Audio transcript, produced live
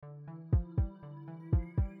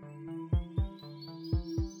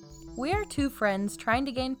We are two friends trying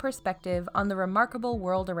to gain perspective on the remarkable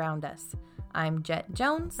world around us. I'm Jet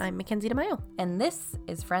Jones. I'm Mackenzie DeMaio. And this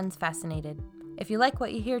is Friends Fascinated. If you like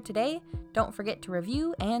what you hear today, don't forget to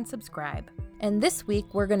review and subscribe. And this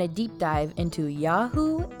week, we're going to deep dive into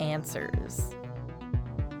Yahoo Answers.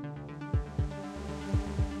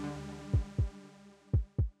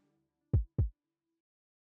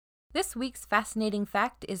 This week's fascinating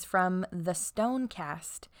fact is from the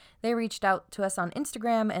Stonecast. They reached out to us on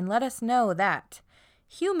Instagram and let us know that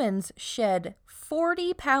humans shed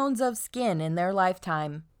 40 pounds of skin in their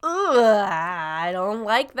lifetime. Ugh, I don't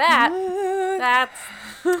like that.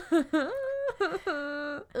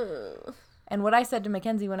 Ugh. And what I said to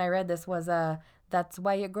Mackenzie when I read this was, that's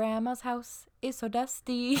why your grandma's house is so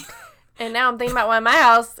dusty. And now I'm thinking about why my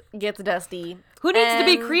house gets dusty. Who needs to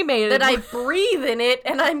be cremated? That I breathe in it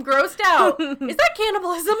and I'm grossed out. Is that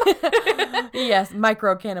cannibalism? Yes,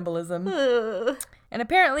 micro-cannibalism. Ugh. And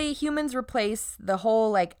apparently humans replace the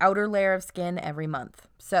whole, outer layer of skin every month.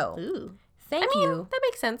 So, Ooh. thank you. That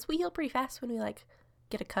makes sense. We heal pretty fast when we,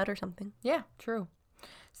 get a cut or something. Yeah, true.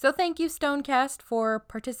 So thank you, Stonecast, for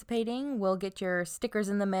participating. We'll get your stickers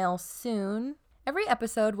in the mail soon. Every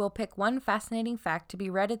episode, we'll pick one fascinating fact to be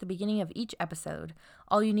read at the beginning of each episode.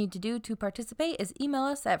 All you need to do to participate is email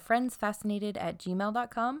us at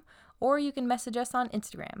friendsfascinated@gmail.com, or you can message us on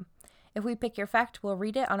Instagram. If we pick your fact, we'll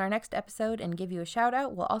read it on our next episode and give you a shout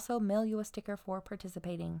out. We'll also mail you a sticker for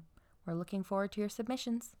participating. We're looking forward to your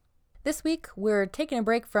submissions. This week, we're taking a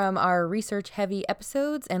break from our research-heavy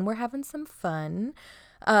episodes, and we're having some fun.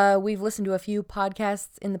 We've listened to a few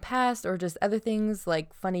podcasts in the past, or just other things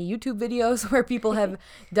like funny YouTube videos where people have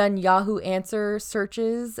done Yahoo answer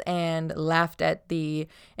searches and laughed at the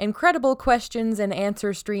incredible questions and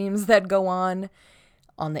answer streams that go on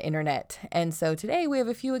the internet. And so today we have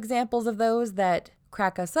a few examples of those that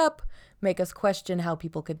crack us up, make us question how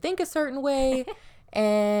people could think a certain way,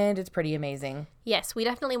 and it's pretty amazing. Yes, we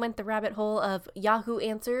definitely went the rabbit hole of Yahoo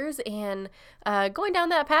Answers, and going down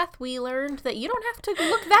that path, we learned that you don't have to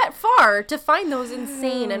look that far to find those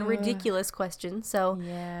insane and ridiculous questions. So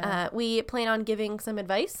we plan on giving some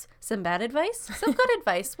advice, some bad advice, some good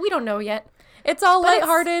advice. We don't know yet. It's all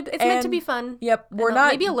lighthearted. It's meant to be fun. Yep, we're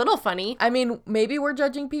not. Maybe a little funny. I mean, maybe we're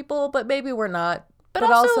judging people, but maybe we're not. But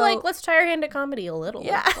also, let's try our hand at comedy a little.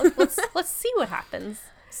 Yeah. Let's see what happens.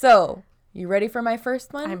 So, you ready for my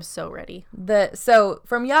first one? I'm so ready. So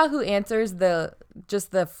from Yahoo Answers, the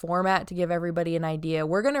format to give everybody an idea,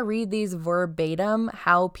 we're going to read these verbatim,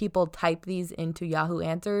 how people type these into Yahoo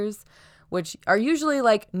Answers, which are usually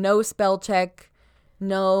no spell check,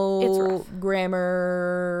 no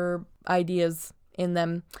grammar ideas in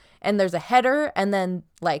them. And there's a header, and then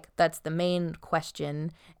that's the main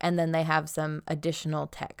question, and then they have some additional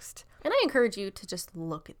text. And I encourage you to just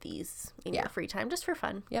look at these in your free time, just for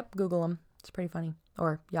fun. Yep, Google them. It's pretty funny.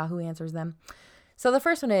 Or Yahoo answers them. So the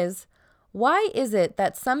first one is, why is it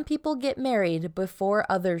that some people get married before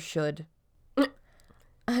others should?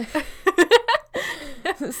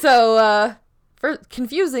 So, for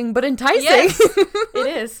confusing but enticing. Yes, it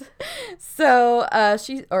is. So,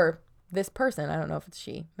 this person, I don't know if it's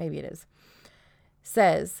she, maybe it is,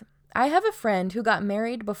 says, I have a friend who got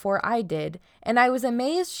married before I did, and I was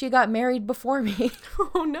amazed she got married before me.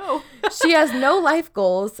 Oh, no. She has no life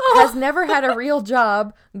goals, has never had a real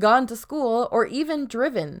job, gone to school, or even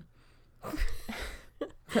driven.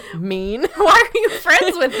 Mean. Why are you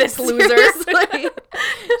friends with this loser? Seriously.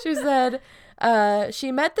 She said,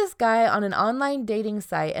 she met this guy on an online dating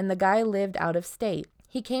site, and the guy lived out of state.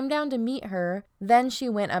 He came down to meet her, then she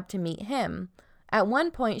went up to meet him. At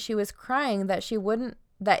one point, she was crying that he wouldn't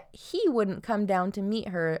come down to meet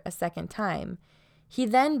her a second time. He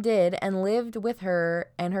then did and lived with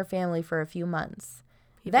her and her family for a few months.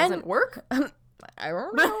 Doesn't work? I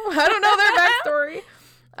don't know. I don't know their backstory.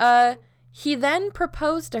 He then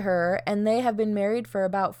proposed to her, and they have been married for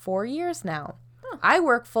about 4 years now. Huh. I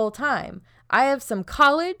work full time. I have some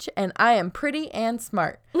college, and I am pretty and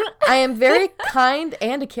smart. I am very kind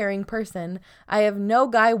and a caring person. I have no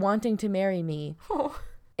guy wanting to marry me. Oh.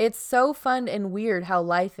 It's so fun and weird how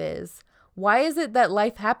life is. Why is it that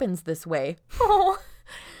life happens this way? Oh,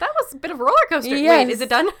 that was a bit of a roller coaster. Yes. Wait, is it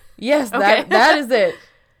done? Yes, okay. that is it.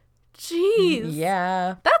 Jeez.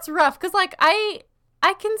 Yeah. That's rough, because, I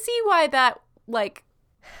can see why that,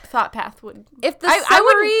 thought path would. If the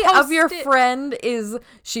summary of your friend is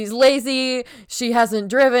she's lazy, she hasn't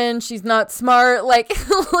driven, she's not smart, listen,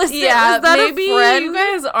 yeah, is that maybe a friend? You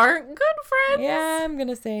guys aren't good friends. Yeah, I'm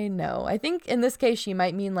gonna say no. I think in this case she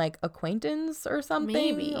might mean acquaintance or something.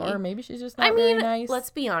 Maybe. Or maybe she's just not very nice.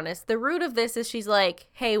 Let's be honest. The root of this is she's like,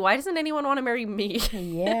 hey, why doesn't anyone want to marry me?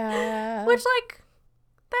 Yeah. Which,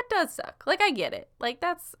 that does suck. Like, I get it. Like,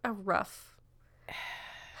 that's a rough.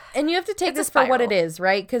 And you have to take It's a this for what it spiral. is,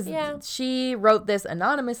 right? Because Yeah. she wrote this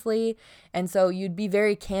anonymously, and so you'd be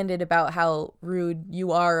very candid about how rude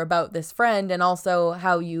you are about this friend, and also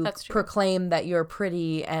how you That's true. proclaim that you're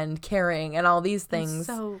pretty and caring and all these things.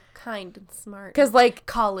 So kind and smart. Because, like,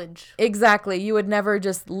 College. exactly, you would never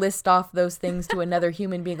just list off those things to another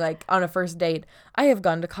human being, like, on a first date. I have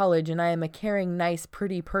gone to college, and I am a caring, nice,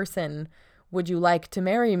 pretty person. Would you like to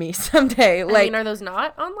marry me someday? I mean, are those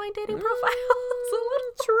not online dating profiles? A little.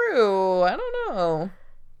 True. I don't know.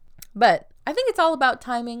 But I think it's all about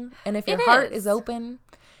timing and if your heart is open.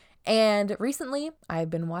 And recently, I've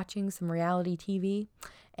been watching some reality TV.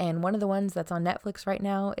 And one of the ones that's on Netflix right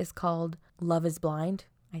now is called Love is Blind,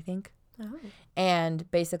 I think. Oh.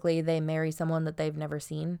 And basically, they marry someone that they've never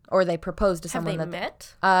seen. Or they propose to someone Have they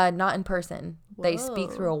that... met? Not in person. They speak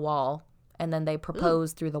Whoa. through a wall. And then they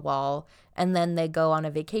propose through the wall. And then they go on a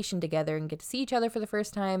vacation together and get to see each other for the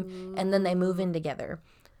first time. And then they move in together.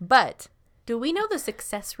 But... Do we know the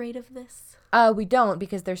success rate of this? We don't,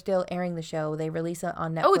 because they're still airing the show. They release it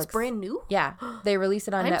on Netflix. Oh, it's brand new? Yeah, they release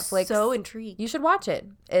it on Netflix. I'm so intrigued. You should watch it.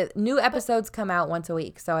 New episodes come out once a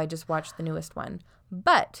week, so I just watched the newest one.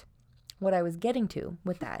 But what I was getting to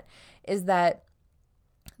with that is that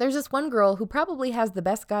there's this one girl who probably has the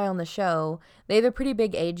best guy on the show. They have a pretty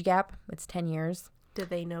big age gap. It's 10 years. Did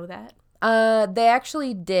they know that? They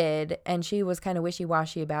actually did, and she was kind of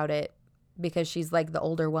wishy-washy about it because she's like the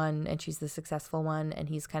older one and she's the successful one, and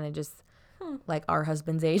he's kind of just like our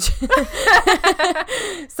husband's age.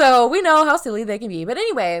 So we know how silly they can be. But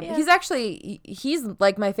anyway, he's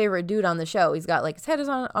like my favorite dude on the show. He's got like his head is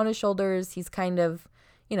on his shoulders. He's kind of,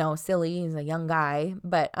 silly. He's a young guy.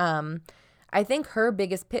 But I think her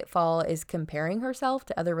biggest pitfall is comparing herself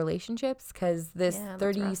to other relationships, because this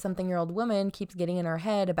 30-something-year-old woman keeps getting in her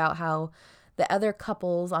head about how the other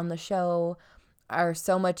couples on the show are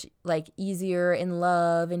so much like easier in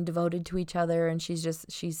love and devoted to each other, and she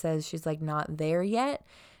says she's like not there yet.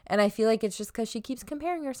 And I feel like it's just because she keeps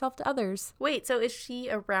comparing herself to others. Wait, so is she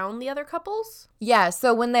around the other couples? Yeah,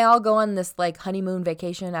 so when they all go on this like honeymoon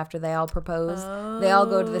vacation after they all propose, they all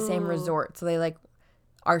go to the same resort, so they like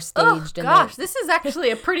are staged. Oh gosh, this is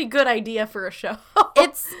actually a pretty good idea for a show.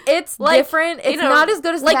 It's like, different. It's not as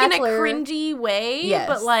good as The Bachelor. In a cringy way, yes.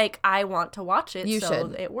 But like I want to watch it. You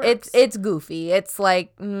should. It works. It's goofy. It's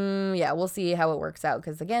like we'll see how it works out,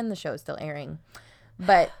 because again, the show's still airing.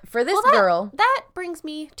 But for this girl, that brings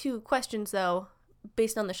me to questions though,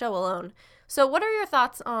 based on the show alone. So, what are your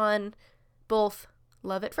thoughts on both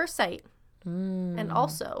love at first sight and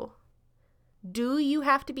also, do you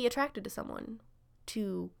have to be attracted to someone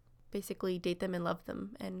to basically date them and love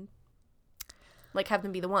them and like have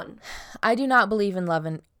them be the one? I do not believe in love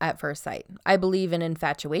at first sight. I believe in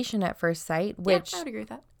infatuation at first sight, which I would agree with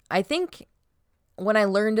that. I think when I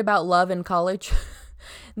learned about love in college,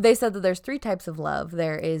 they said that there's 3 types of love.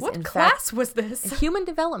 There is what class was this? Human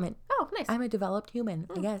development. Oh, nice. I'm a developed human,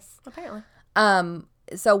 I guess. Apparently.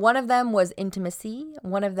 So one of them was intimacy,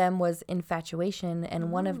 one of them was infatuation,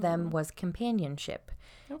 and one of them was companionship.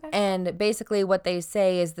 Okay. And basically what they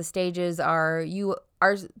say is the stages are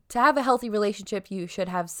to have a healthy relationship, you should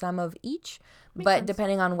have some of each. Makes sense.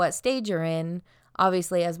 Depending on what stage you're in,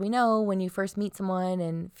 obviously, as we know, when you first meet someone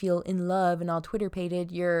and feel in love and all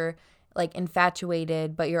Twitter-pated, you're like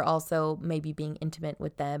infatuated, but you're also maybe being intimate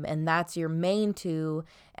with them, and that's your main 2.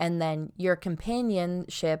 And then your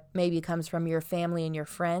companionship maybe comes from your family and your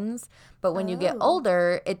friends, but when you get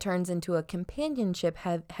older, it turns into a companionship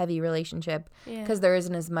heavy relationship, because there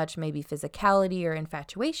isn't as much maybe physicality or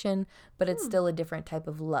infatuation, but it's still a different type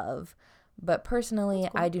of love. But personally,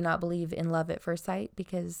 I do not believe in love at first sight,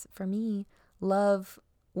 because for me, love,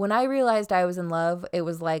 when I realized I was in love, it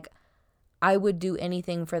was like I would do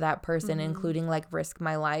anything for that person, including like risk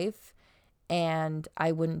my life. And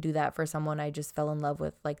I wouldn't do that for someone I just fell in love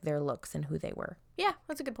with, like their looks and who they were. Yeah,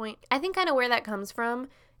 that's a good point. I think kind of where that comes from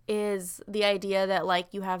is the idea that like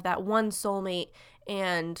you have that one soulmate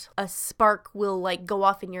and a spark will like go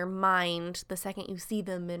off in your mind the second you see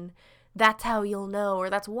them, and that's how you'll know, or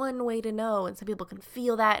that's one way to know. And some people can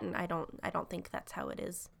feel that, and I don't think that's how it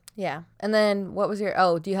is. Yeah. And then what was do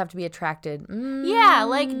you have to be attracted? Yeah,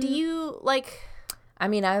 like, do you, like... I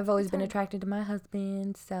mean, I've always been attracted to my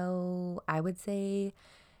husband, so I would say,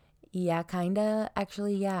 yeah, kinda.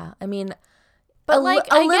 Actually, yeah. I mean, but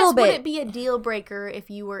like, I guess, would it be a deal breaker if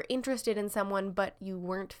you were interested in someone, but you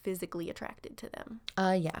weren't physically attracted to them?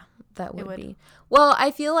 Yeah, that would be. Well,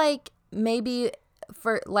 I feel like maybe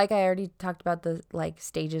for, like I already talked about the, like,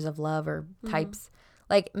 stages of love or types.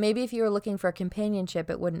 like maybe if you were looking for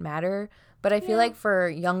companionship, it wouldn't matter. But I feel like for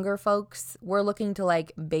younger folks, we're looking to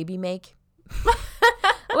like baby make,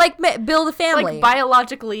 like build a family. Like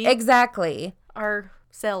biologically. Exactly. Our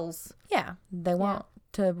cells. Yeah. They want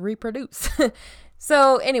to reproduce.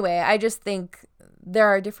 So anyway, I just think there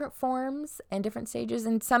are different forms and different stages.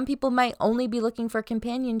 And some people might only be looking for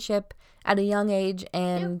companionship at a young age,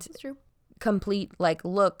 and that's true. complete like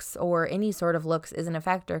looks or any sort of looks isn't a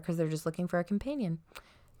factor because they're just looking for a companion.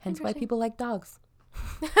 Hence why people like dogs.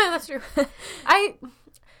 That's true.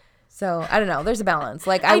 So I don't know. There's a balance.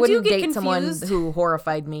 Like I wouldn't date someone who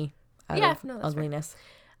horrified me out of ugliness. Fair.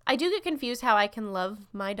 I do get confused how I can love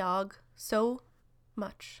my dog so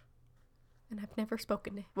much, and I've never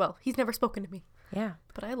spoken to him. Well, he's never spoken to me. Yeah,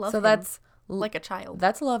 but I love him. So that's like a child.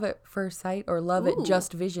 That's love at first sight, or love at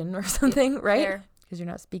just vision, or something, right? Because you're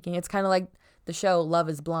not speaking. It's kind of like the show Love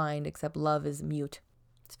is Blind, except love is mute.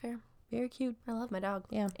 It's fair. Very cute. I love my dog.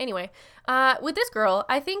 Yeah. Anyway, with this girl,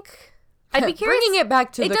 I think I'd be curious. Bringing it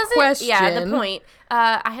back to the question. Yeah, the point.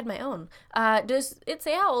 I had my own. Does it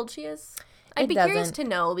say how old she is? I'd be curious to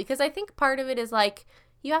know, because I think part of it is like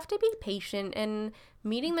you have to be patient, and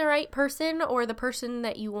meeting the right person or the person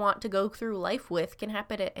that you want to go through life with can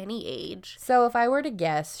happen at any age. So if I were to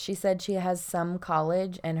guess, she said she has some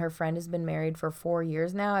college and her friend has been married for 4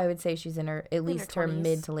 years now. I would say she's in her her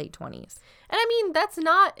mid to late 20s. And I mean, that's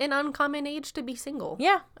not an uncommon age to be single.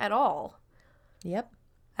 Yeah. At all. Yep.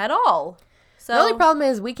 At all. So the only problem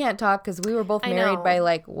is we can't talk because we were both married by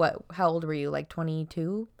like, what? How old were you? Like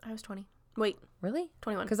 22? I was 20. Wait. Really?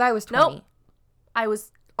 21. Because I was 20. Nope. I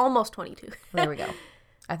was almost 22. There we go.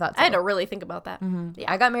 I thought so. I had to really think about that. Mm-hmm.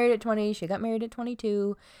 Yeah. I got married at 20. She got married at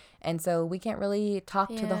 22. And so we can't really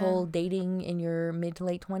talk to the whole dating in your mid to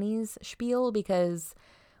late 20s spiel, because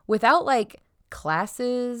without like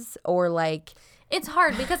classes or like... It's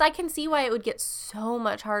hard because I can see why it would get so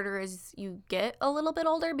much harder as you get a little bit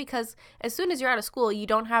older, because as soon as you're out of school, you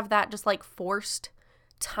don't have that just like forced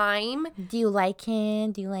time. Do you like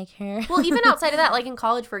him? Do you like her? Well, even outside of that, like in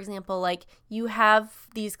college, for example, like you have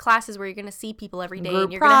these classes where you're going to see people every day. Group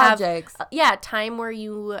and you're projects. Going to have, time where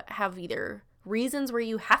you have either reasons where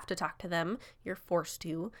you have to talk to them, you're forced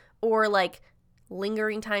to, or like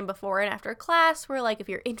lingering time before and after class where like if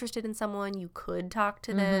you're interested in someone, you could talk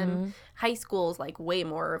to them. High school's like way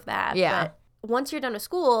more of that. Yeah. But once you're done with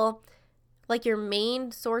school, like your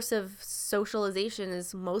main source of socialization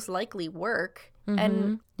is most likely work.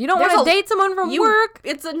 And you don't want to date someone from work.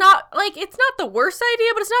 It's not the worst idea,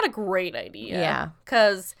 but it's not a great idea. Yeah.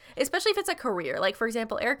 Because especially if it's a career. Like, for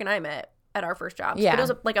example, Eric and I met at our first job. Yeah. But it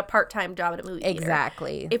was like a part-time job at a movie theater.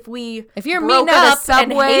 Exactly. If you're meeting at a Subway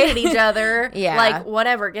and hated each other, yeah, like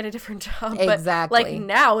whatever, get a different job. Exactly. But like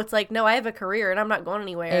now it's like, no, I have a career and I'm not going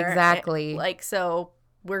anywhere. Exactly. And, like, so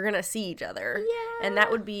we're going to see each other. Yeah. And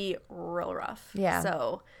that would be real rough. Yeah.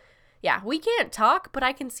 So yeah, we can't talk, but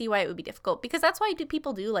I can see why it would be difficult, because that's why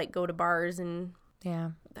people do like go to bars and I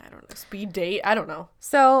don't know, speed date. I don't know.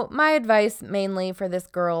 So my advice mainly for this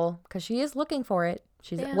girl, because she is looking for it.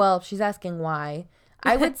 She's asking why.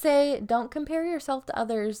 I would say don't compare yourself to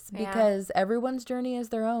others, because everyone's journey is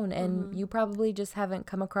their own, and you probably just haven't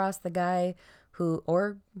come across the guy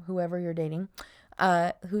or whoever you're dating,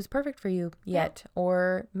 who's perfect for you yet,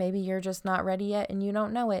 or maybe you're just not ready yet and you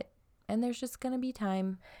don't know it. And there's just going to be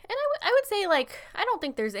time. And I would say, like, I don't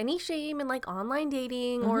think there's any shame in, like, online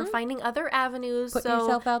dating or finding other avenues. Put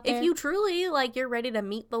yourself out there. If you truly, like, you're ready to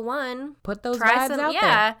meet the one. Put those vibes out there.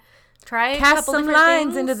 Yeah. Try Cast a couple some different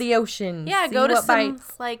lines things. into the ocean. Yeah, See go to what some,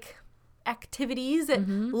 bites. like, activities at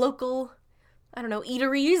local, I don't know,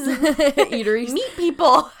 eateries. Eateries. Meet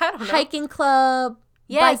people. I don't know. Hiking club.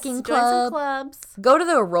 Yes, biking join club. some clubs. Go to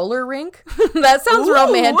the roller rink. That sounds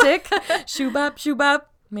romantic. Shoo bop.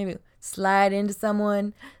 Maybe slide into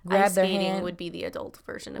someone, grab Ice their skating hand. would be the adult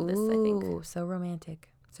version of this, I think. Ooh, so romantic.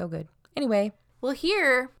 So good. Anyway. Well,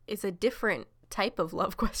 here is a different type of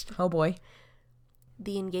love question. Oh, boy.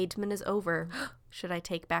 The engagement is over. Should I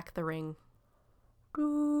take back the ring?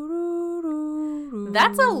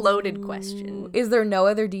 That's a loaded question. Is there no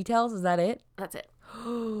other details? Is that it? That's it.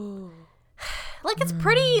 Like, it's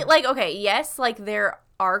pretty, like, okay, yes, like, there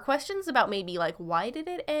are questions about maybe, like, why did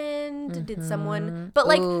it end? Did someone, but,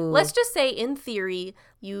 like, let's just say, in theory,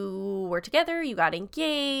 you were together, you got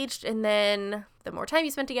engaged, and then the more time you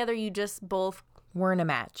spent together, you just both weren't a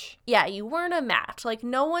match. Yeah, you weren't a match. Like,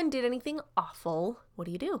 no one did anything awful.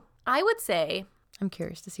 What do? I would say... I'm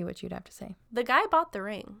curious to see what you'd have to say. The guy bought the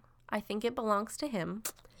ring. I think it belongs to him.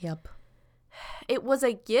 Yep. It was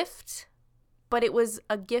a gift, but it was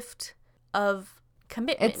a gift of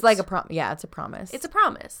commitment. It's like it's a promise. It's a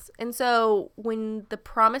promise. And so when the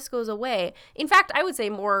promise goes away, in fact, I would say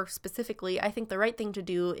more specifically, I think the right thing to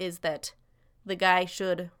do is that the guy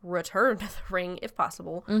should return the ring if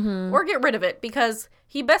possible, or get rid of it, because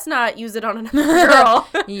he best not use it on another girl.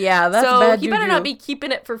 Yeah, that's so bad he juju. better not be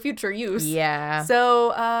keeping it for future use. Yeah.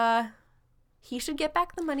 So he should get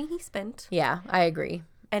back the money he spent. Yeah, I agree.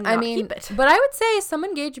 And not keep it. But I would say some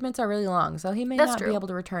engagements are really long, so he may That's not true. be able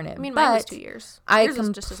to return it. I mean, but mine was 2 years. I Yours was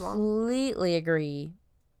just as long. completely agree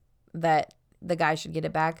that the guy should get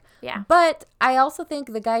it back. Yeah. But I also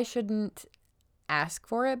think the guy shouldn't ask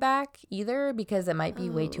for it back either, because it might be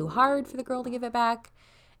way too hard for the girl to give it back.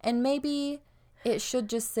 And maybe it should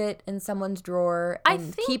just sit in someone's drawer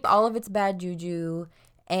and keep all of its bad juju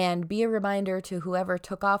and be a reminder to whoever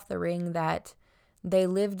took off the ring that they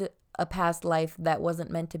lived a past life that wasn't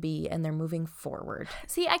meant to be and they're moving forward.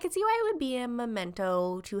 See, I could see why it would be a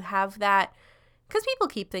memento to have that, because people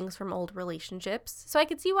keep things from old relationships. So I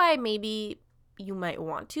could see why maybe you might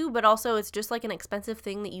want to, but also it's just like an expensive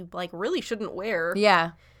thing that you like really shouldn't wear.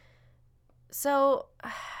 Yeah. So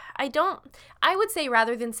I would say,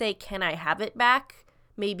 rather than say, can I have it back?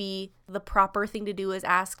 Maybe the proper thing to do is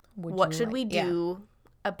ask, what should we do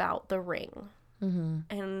about the ring?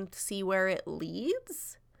 And see where it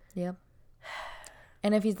leads. Yep.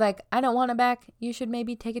 And if he's like, I don't want it back, you should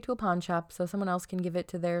maybe take it to a pawn shop so someone else can give it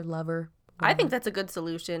to their lover. I think that's a good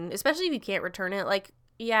solution, especially if you can't return it. Like,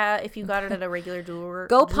 yeah, if you got it at a regular jeweler.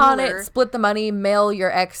 Go pawn it, split the money, mail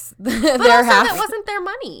your ex but their also half. that wasn't their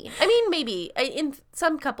money. I mean, maybe. In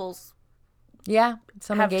some couples Yeah.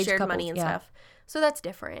 Some have engaged shared couples, money and stuff. So that's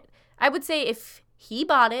different. I would say if he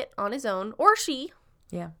bought it on his own, or she,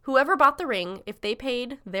 whoever bought the ring, if they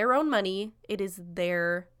paid their own money, it is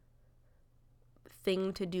their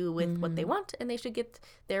thing to do with what they want, and they should get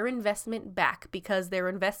their investment back, because their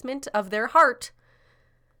investment of their heart,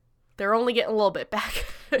 they're only getting a little bit back.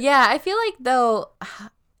 Yeah, I feel like, though,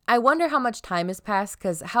 I wonder how much time has passed,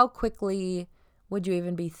 because how quickly would you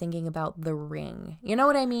even be thinking about the ring? You know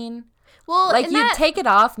what I mean? Well, like, you'd take it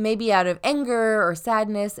off maybe out of anger or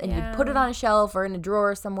sadness, and you'd put it on a shelf or in a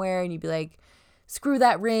drawer somewhere, and you'd be like, screw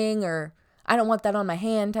that ring, or I don't want that on my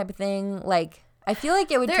hand type of thing. Like, I feel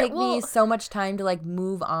like it would take me so much time to, like,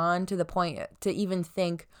 move on to the point to even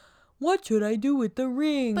think, what should I do with the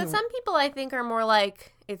ring? But some people, I think, are more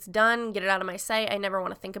like, it's done, get it out of my sight, I never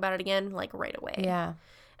want to think about it again, like, right away. Yeah.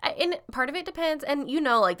 And part of it depends, and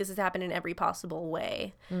like, this has happened in every possible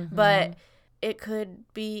way, but it could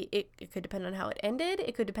depend on how it ended,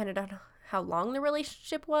 it could depend on how long the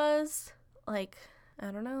relationship was, like, I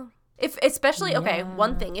don't know.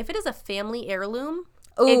 One thing, if it is a family heirloom,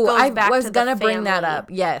 oh, I was gonna bring that up.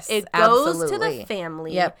 Yes, it goes to the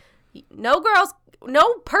family. Yep.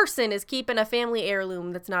 No person is keeping a family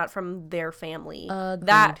heirloom that's not from their family.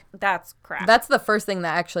 That's crap. That's the first thing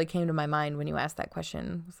that actually came to my mind when you asked that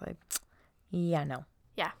question. It's like, yeah, no.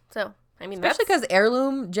 Yeah. So I mean, especially because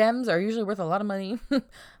heirloom gems are usually worth a lot of money.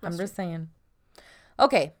 I'm just saying.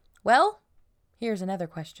 Okay. Well, here's another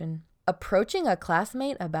question. Approaching a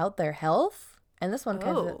classmate about their health? And this one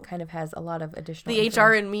kind of has a lot of additional The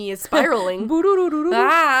HR in me is spiraling.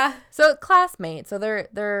 So classmate. So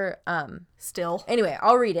they're still. Anyway,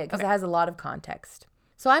 I'll read it because it has a lot of context.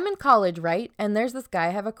 So I'm in college, right? And there's this guy I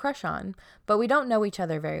have a crush on, but we don't know each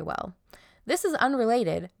other very well. This is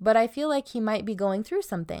unrelated, but I feel like he might be going through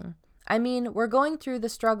something. I mean, we're going through the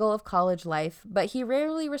struggle of college life, but he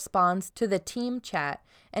rarely responds to the team chat,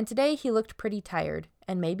 and today he looked pretty tired,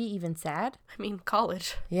 and maybe even sad. I mean,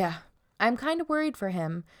 college. Yeah. I'm kind of worried for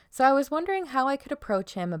him, so I was wondering how I could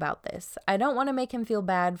approach him about this. I don't want to make him feel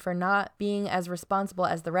bad for not being as responsible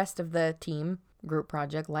as the rest of the team, group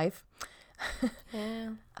project life.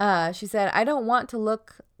 She said, I don't want to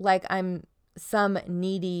look like I'm some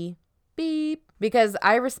needy beep, because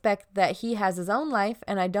I respect that he has his own life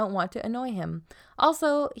and I don't want to annoy him.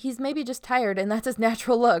 Also, he's maybe just tired and that's his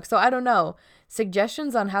natural look, so I don't know.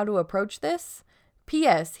 Suggestions on how to approach this?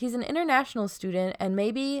 P.S. He's an international student, and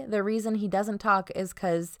maybe the reason he doesn't talk is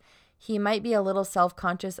because he might be a little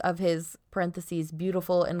self-conscious of his, parentheses,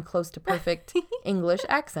 beautiful and close to perfect English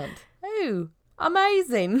accent. Oh,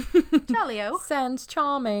 amazing. Jolly-o. Sounds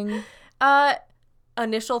charming.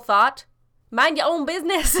 Initial thought, mind your own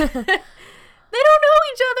business. They don't know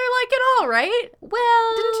each other, like, at all, right?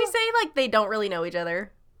 Well, didn't she say, like, they don't really know each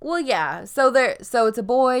other? Well, yeah. So it's a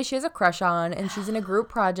boy she has a crush on, and she's in a group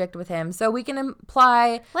project with him. So we can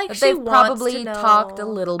imply like that they've probably talked a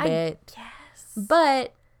little bit. Yes.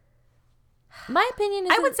 But my opinion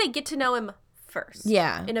is, I would say get to know him first.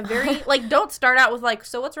 Yeah. In a very, like, don't start out with, like,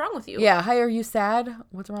 so what's wrong with you? Yeah. Hi, are you sad?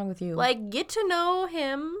 What's wrong with you? Like, get to know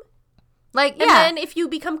him Like, And then if you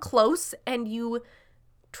become close and you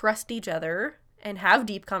trust each other and have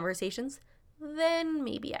deep conversations, then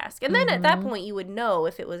maybe ask. And then at that point, you would know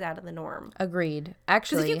if it was out of the norm. Agreed. Because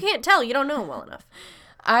Actually, if you can't tell, you don't know him well enough.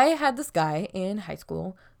 I had this guy in high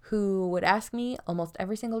school who would ask me almost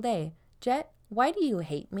every single day, Jet, why do you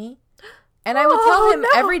hate me? And I would tell him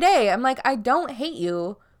every day, I'm like, I don't hate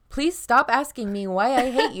you. Please stop asking me why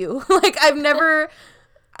I hate you. Like, I've never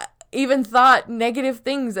even thought negative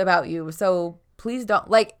things about you. So please don't.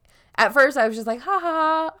 Like, at first I was just like, ha ha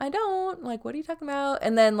ha, I don't. Like, what are you talking about?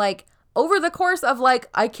 And then, like, over the course of, like,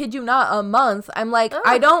 I kid you not, a month, I'm like,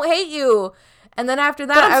 I don't hate you. And then after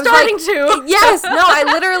that, I was starting to. Yes. No, I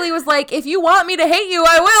literally was like, if you want me to hate you,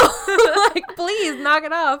 I will. Like, please knock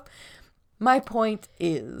it off. My point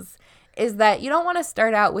is that you don't want to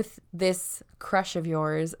start out with this crush of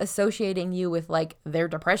yours associating you with, like, their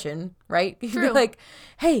depression, right? You'd be like,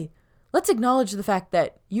 hey, let's acknowledge the fact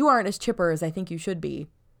that you aren't as chipper as I think you should be.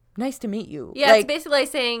 Nice to meet you. Yeah, it's basically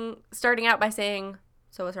like starting out by saying,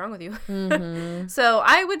 so what's wrong with you? Mm-hmm. So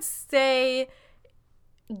I would say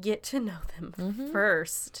get to know them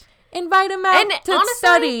first. Invite them out to honestly,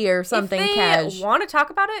 study or something. If they want to talk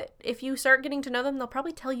about it, if you start getting to know them, they'll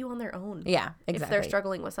probably tell you on their own. Yeah, exactly. If they're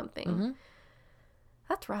struggling with something. Mm-hmm.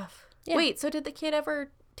 That's rough. Yeah. Wait, so did the kid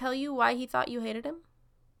ever tell you why he thought you hated him?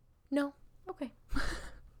 No. Okay.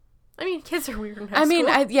 I mean, kids are weird in high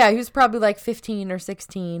school. He was probably like 15 or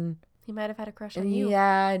 16. He might have had a crush on you.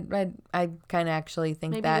 Yeah, I kind of actually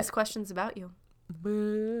think maybe that. Maybe this question's about you.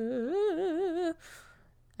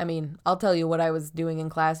 I mean, I'll tell you what I was doing in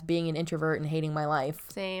class, being an introvert and hating my life.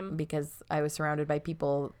 Same. Because I was surrounded by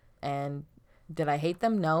people, and did I hate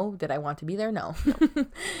them? No. Did I want to be there? No.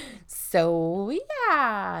 So,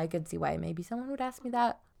 yeah, I could see why maybe someone would ask me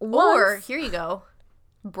that once. Or, here you go,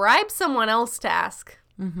 bribe someone else to ask.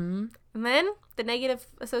 Mm-hmm. And then the negative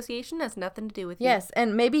association has nothing to do with you. Yes,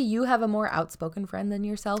 and maybe you have a more outspoken friend than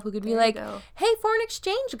yourself who could be like, hey, foreign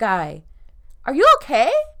exchange guy, are you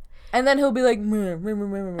okay? And then he'll be like, meh, meh, meh,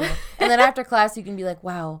 meh, meh. And then after class, you can be like,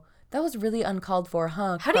 wow, that was really uncalled for,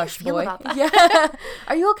 huh, How crush do you feel boy? about that? Yeah.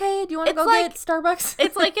 Are you okay? Do you want to go get Starbucks?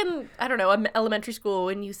 It's like in, I don't know, elementary school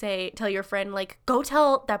when you tell your friend, like, go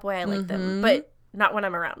tell that boy I like them, but not when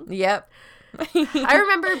I'm around. Yep. I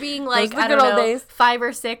remember being like, I don't know, 5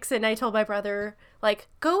 or 6, and I told my brother, like,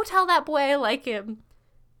 go tell that boy I like him.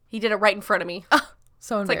 He did it right in front of me.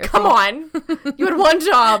 So it's like, come on. You had one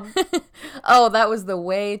job. Oh, that was the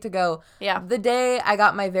way to go. Yeah. The day I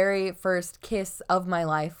got my very first kiss of my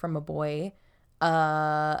life from a boy,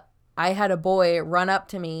 I had a boy run up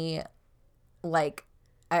to me, like,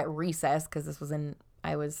 at recess, because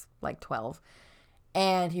I was, like, 12.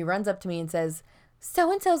 And he runs up to me and says,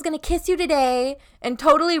 so-and-so's going to kiss you today, and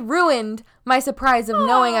totally ruined my surprise of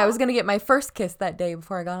knowing I was going to get my first kiss that day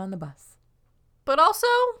before I got on the bus. But also,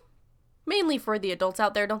 mainly for the adults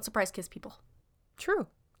out there, don't surprise kiss people. True.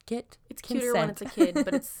 It's cuter when it's a kid,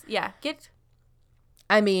 but it's,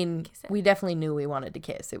 I mean, we definitely knew we wanted to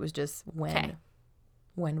kiss. It was just when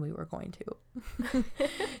we were going to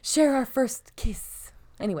share our first kiss.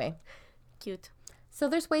 Anyway. Cute. So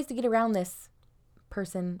there's ways to get around this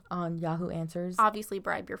person on Yahoo Answers. Obviously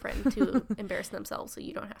bribe your friend to embarrass themselves so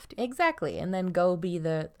you don't have to. Exactly. And then go be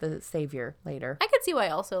the savior later. I could see why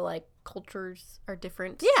also, like, cultures are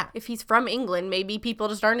different. Yeah. If he's from England, maybe people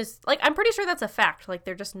just aren't as, like, I'm pretty sure that's a fact. Like,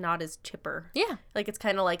 they're just not as chipper. Yeah. Like, it's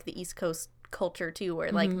kind of like the East Coast culture, too,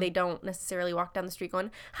 where, like, they don't necessarily walk down the street going,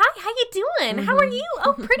 hi, how you doing? How are you?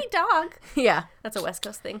 Oh, pretty dog. Yeah. That's a West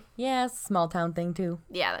Coast thing. Yeah, it's a small town thing, too.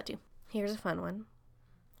 Yeah, that too. Here's a fun one.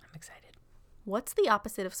 I'm excited. What's the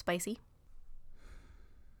opposite of spicy?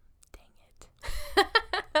 Dang it.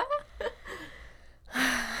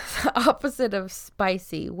 The opposite of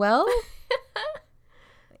spicy. Well,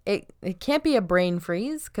 it can't be a brain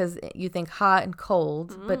freeze because you think hot and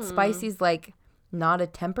cold, but spicy's like not a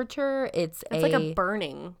temperature. It's like a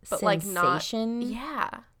burning, but sensation. Like not. Yeah.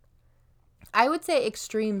 I would say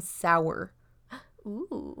extreme sour.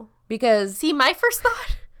 Ooh. Because see, my first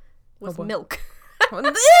thought was milk. Ew,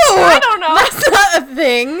 I don't know. That's not a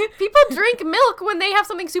thing. People drink milk when they have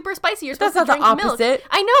something super spicy. You're supposed to drink milk. That's not the opposite.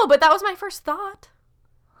 I know, but that was my first thought.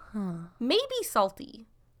 Huh. Maybe salty.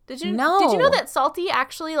 Did you know that salty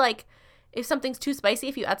actually, like, if something's too spicy,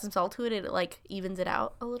 if you add some salt to it, it, like, evens it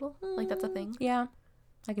out a little? Like, that's a thing? Yeah.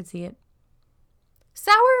 I could see it.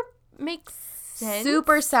 Sour makes sense.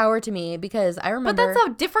 Super sour to me because I remember. But that's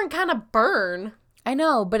a different kind of burn. I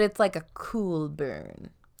know, but it's like a cool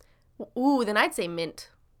burn. Ooh, then I'd say mint.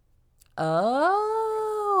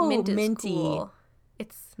 Oh, mint is minty. Cool.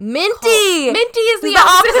 It's minty. Cold. Minty is the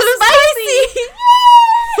opposite of spicy.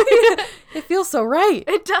 It feels so right.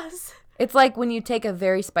 It does. It's like when you take a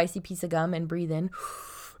very spicy piece of gum and breathe in,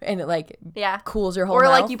 and it like cools your whole mouth. Or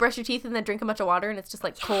mouth. like you brush your teeth and then drink a bunch of water and it's just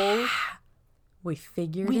like cold. We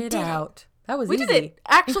figured it out. That was easy. We did it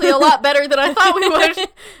actually a lot better than I thought we would.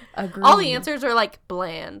 Agreed. All the answers are like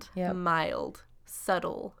bland, Yep. mild,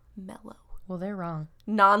 subtle, mellow. Well, they're wrong.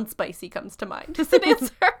 Non-spicy comes to mind as an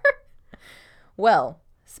answer. Well,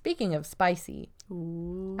 speaking of spicy,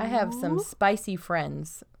 Ooh. I have some spicy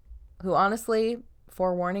friends who honestly,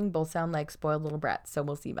 forewarning, both sound like spoiled little brats. So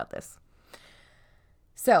we'll see about this.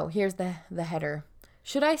 So here's the header.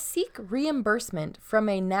 Should I seek reimbursement from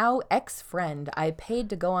a now ex-friend I paid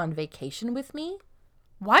to go on vacation with me?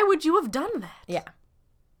 Why would you have done that? Yeah.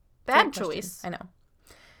 Bad choice. I know.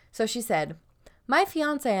 So she said, my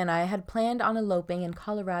fiance and I had planned on eloping in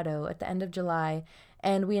Colorado at the end of July,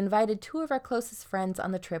 and we invited 2 of our closest friends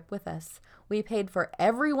on the trip with us. We paid for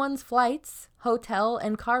everyone's flights, hotel,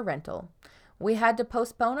 and car rental. We had to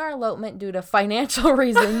postpone our elopement due to financial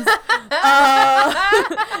reasons.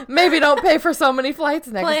 Maybe don't pay for so many flights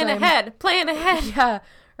next time. Plan ahead. Yeah.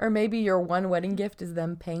 Or maybe your one wedding gift is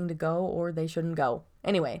them paying to go, or they shouldn't go.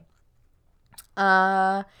 Anyway.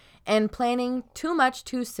 And planning too much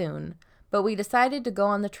too soon. But we decided to go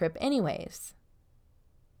on the trip anyways.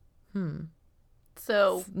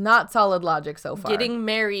 So not solid logic so far. Getting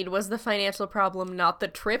married was the financial problem, not the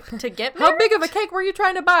trip to get married. How big of a cake were you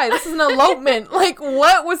trying to buy? This is an elopement. Like,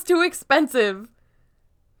 what was too expensive?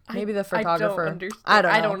 Maybe the photographer. I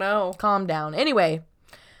don't know. Calm down. Anyway,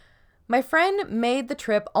 my friend made the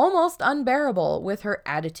trip almost unbearable with her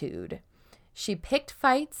attitude. She picked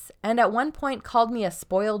fights and at one point called me a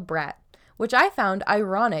spoiled brat, which I found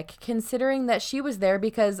ironic considering that she was there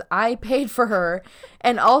because I paid for her.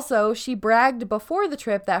 And also, she bragged before the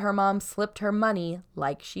trip that her mom slipped her money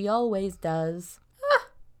like she always does.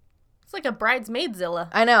 It's like a bridesmaidzilla.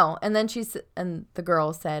 I know. And then the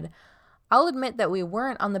girl said, I'll admit that we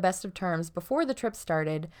weren't on the best of terms before the trip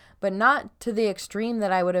started, but not to the extreme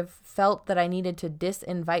that I would have felt that I needed to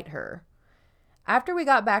disinvite her. After we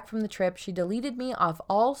got back from the trip, she deleted me off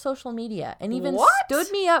all social media and even stood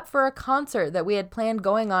me up for a concert that we had planned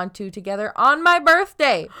going on to together on my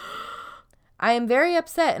birthday. I am very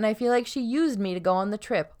upset and I feel like she used me to go on the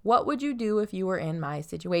trip. What would you do if you were in my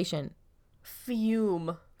situation?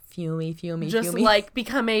 Fume. Fumey. Just like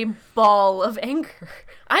become a ball of anger.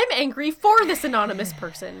 I'm angry for this anonymous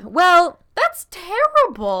person. Well, that's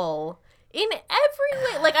terrible. In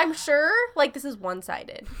every way. Like, I'm sure, like, this is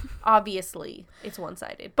one-sided. Obviously, it's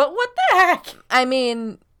one-sided. But what the heck? I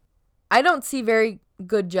mean, I don't see very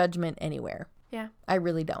good judgment anywhere. Yeah. I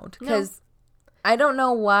really don't. Because I don't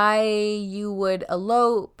know why you would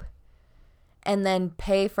elope and then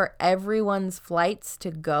pay for everyone's flights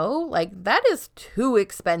to go. Like, that is too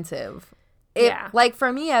expensive. Like,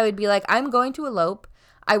 for me, I would be like, I'm going to elope.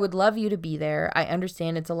 I would love you to be there. I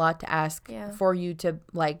understand it's a lot to ask for you to,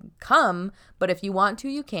 like, come. But if you want to,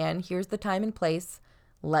 you can. Here's the time and place.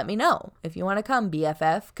 Let me know if you want to come,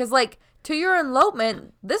 BFF. Because, like, to your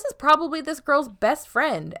elopement, this is probably this girl's best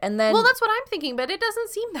friend. And then... Well, that's what I'm thinking, but it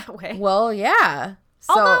doesn't seem that way. Well, yeah.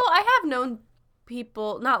 So, although I have known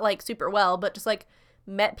people, not, like, super well, but just, like,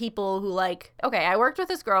 met people who, like, okay, I worked with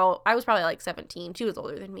this girl. I was probably like 17. She was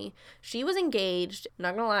older than me. She was engaged.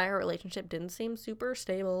 Not gonna lie, her relationship didn't seem super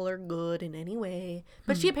stable or good in any way.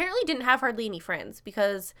 But she apparently didn't have hardly any friends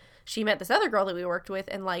because she met this other girl that we worked with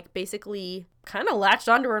and, like, basically kind of latched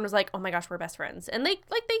onto her and was like, oh my gosh, we're best friends. And they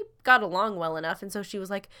got along well enough. And so she was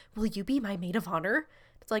like, will you be my maid of honor?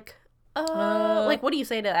 It's like, like, what do you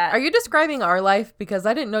say to that? Are you describing our life? Because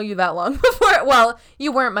I didn't know you that long before. Well,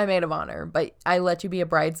 you weren't my maid of honor, but I let you be a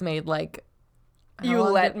bridesmaid, like... You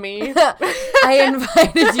let me. I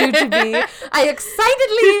invited you to be. I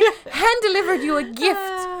excitedly hand-delivered you a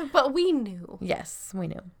gift. But we knew. Yes, we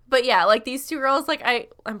knew. But yeah, like, these two girls, like,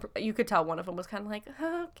 you could tell one of them was kind of like,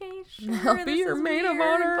 okay, sure, I'll be your maid of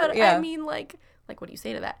honor. But I mean, like, what do you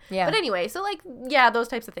say to that? Yeah. But anyway, so, like, yeah, those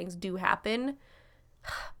types of things do happen.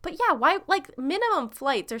 But yeah, why, like, minimum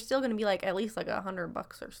flights are still going to be, like, at least, like, $100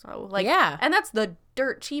 or so. Like, yeah. And that's the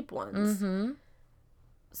dirt cheap ones. Mm-hmm.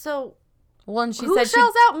 So... Well, and she who said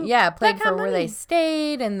shells out paid for where they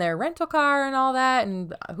stayed and their rental car and all that,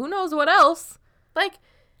 and who knows what else. Like,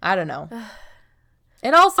 I don't know.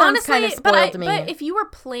 It all sounds kind of spoiled to me. But if you were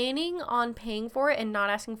planning on paying for it and not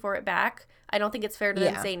asking for it back, I don't think it's fair to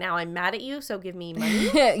then say, now I'm mad at you, so give me money.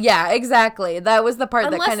 Yeah, exactly. That was the part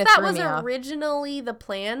that kind of threw me off. Unless that was originally the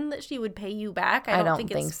plan that she would pay you back, I don't think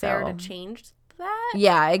it's fair to change that.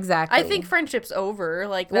 Yeah, exactly. I think friendship's over.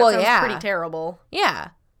 Like, that sounds pretty terrible. Yeah.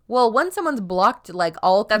 Well, once someone's blocked, like,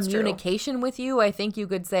 all communication with you, I think you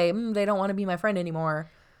could say, they don't want to be my friend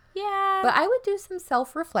anymore. Yeah. But I would do some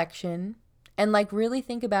self-reflection and like really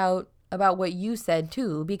think about what you said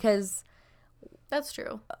too, because that's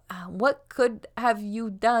true. What could have you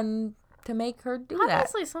done to make her do that?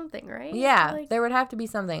 Obviously something, right? Yeah, like, there would have to be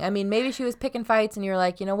something. I mean, maybe she was picking fights and you're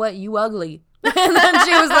like, you know what, you ugly. And then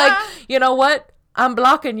she was like, you know what, I'm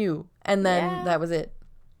blocking you. And then that was it.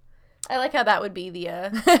 I like how that would be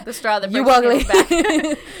the straw that breaks you ugly.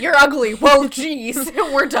 Back. You're ugly. Well, geez,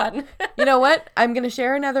 we're done. You know what? I'm going to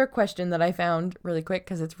share another question that I found really quick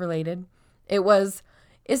because it's related. It was,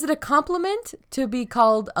 is it a compliment to be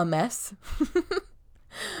called a mess?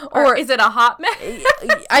 or is it a hot mess?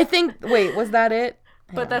 I think, wait, was that it?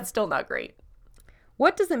 But that's still not great.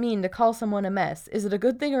 What does it mean to call someone a mess? Is it a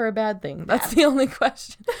good thing or a bad thing? That's the only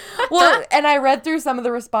question. Well, and I read through some of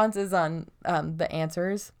the responses on the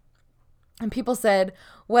answers. And people said,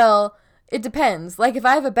 well, it depends. Like, if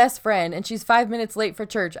I have a best friend and she's 5 minutes late for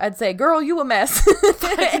church, I'd say, girl, you a mess.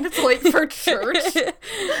 5 minutes late for church?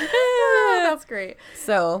 Oh, that's great.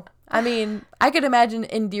 So, I mean, I could imagine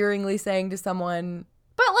endearingly saying to someone...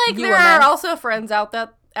 But, like, there are also friends out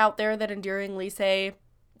there that endearingly say,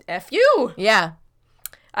 F you. Yeah.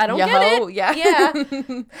 I don't get it. Yeah.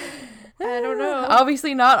 I don't know.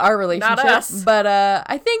 Obviously not our relationship. Not us. But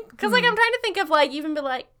I think... Because, like, I'm trying to think of, like, even be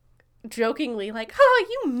like, jokingly, like, oh,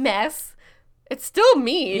 you mess. It's still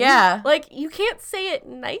mean. Yeah. Like, you can't say it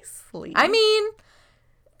nicely. I mean,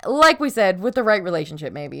 like we said, with the right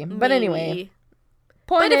relationship, maybe. But anyway.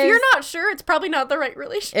 But if you're not sure, it's probably not the right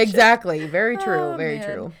relationship. Exactly. Very true. Oh, very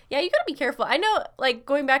man. true. Yeah, you gotta be careful. I know, like,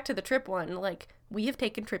 going back to the trip one, like, we have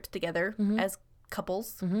taken trips together as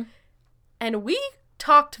couples. Mm-hmm. And we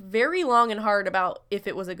talked very long and hard about if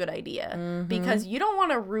it was a good idea. Because you don't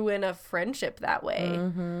want to ruin a friendship that way.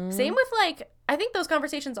 Same with, like, I think those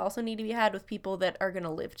conversations also need to be had with people that are going to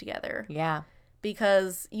live together. Yeah.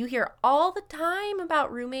 Because you hear all the time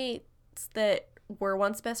about roommates that were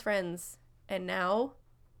once best friends and now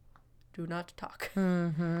do not talk.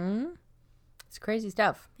 It's crazy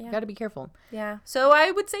stuff. Yeah. You got to be careful. Yeah. So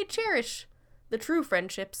I would say cherish the true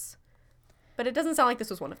friendships. But it doesn't sound like this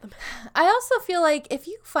was one of them. I also feel like if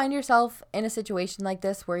you find yourself in a situation like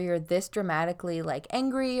this where you're this dramatically like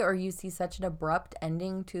angry or you see such an abrupt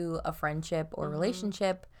ending to a friendship or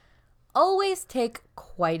relationship, always take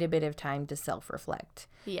quite a bit of time to self-reflect.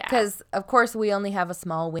 Yeah. Because, of course, we only have a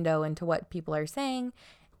small window into what people are saying.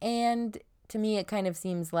 And to me, it kind of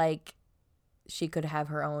seems like she could have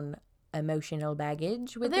her own emotional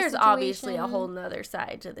baggage with There's the obviously a whole nother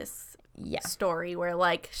side to this yeah. story where,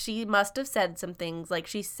 like, she must have said some things. Like,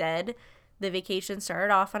 she said the vacation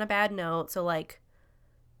started off on a bad note. So, like,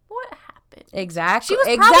 what happened? Exactly. She was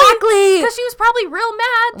exactly. Because she was probably real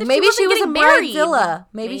mad that maybe she was a married. bridezilla.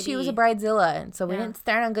 Maybe she was a bridezilla. And so we didn't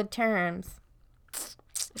start on good terms.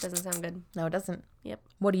 It doesn't sound good. No, it doesn't. Yep.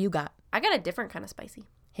 What do you got? I got a different kind of spicy.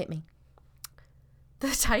 Hit me.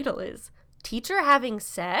 The title is Teacher Having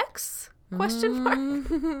Sex? Question mark.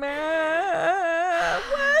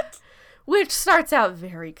 What? Which starts out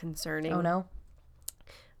very concerning. Oh, no.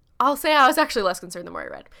 I'll say I was actually less concerned the more I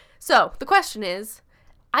read. So, the question is,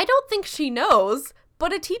 I don't think she knows,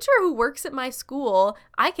 but a teacher who works at my school,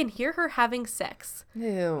 I can hear her having sex.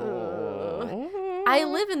 Ew. I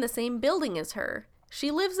live in the same building as her. She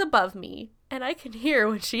lives above me, and I can hear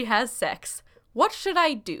when she has sex. What should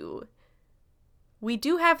I do? We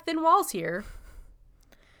do have thin walls here.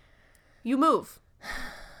 You move.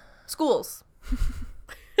 Schools.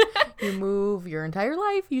 You move your entire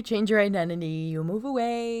life. You change your identity. You move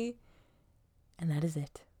away. And that is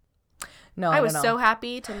it. No, I was so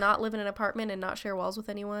happy to not live in an apartment and not share walls with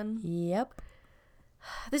anyone. Yep.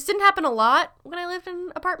 This didn't happen a lot when I lived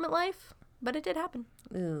in apartment life, but it did happen.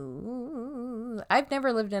 Ooh. I've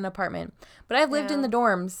never lived in an apartment, but I've lived in the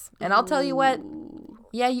dorms. And I'll tell you what.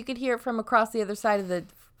 Yeah, you could hear it from across the other side of the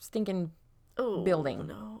stinking building.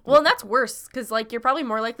 No. Well, and that's worse because, like, you're probably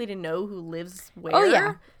more likely to know who lives where. Oh,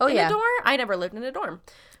 yeah. In a dorm. I never lived in a dorm.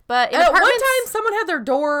 But in at apartments, one time, someone had their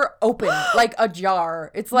door open, like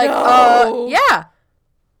ajar. It's like, yeah.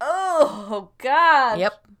 Oh, God.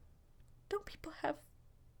 Yep. Don't people have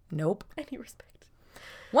Nope. any respect?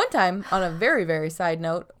 One time, on a very, very side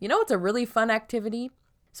note, you know what's a really fun activity?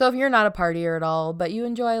 So if you're not a partier at all, but you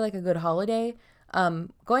enjoy like a good holiday,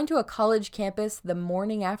 going to a college campus the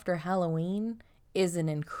morning after Halloween is an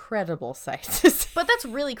incredible sight to see. But that's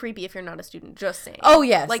really creepy if you're not a student, just saying. Oh,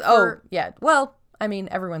 yes. Like yeah. Well, I mean,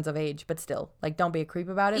 everyone's of age, but still, like, don't be a creep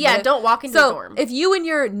about it. Yeah, don't walk into a dorm. If you and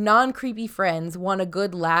your non-creepy friends want a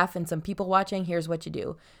good laugh and some people watching, here's what you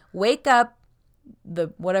do. Wake up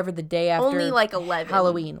whatever the day after. Only like 11.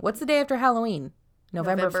 Halloween. What's the day after Halloween?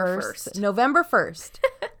 November 1st. November 1st.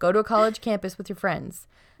 Go to a college campus with your friends.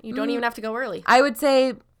 You don't even have to go early. I would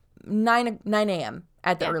say 9 a.m.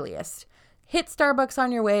 at the earliest. Hit Starbucks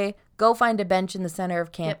on your way. Go find a bench in the center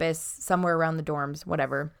of campus, somewhere around the dorms,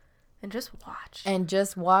 whatever. And just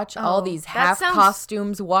watch. All these half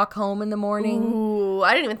costumes walk home in the morning. Ooh,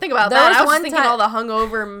 I didn't even think about that. I was thinking all the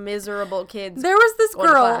hungover, miserable kids. There was this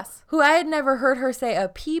girl who I had never heard her say a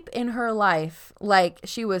peep in her life. Like,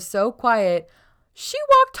 she was so quiet. She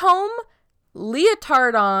walked home,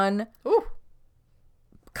 leotard on,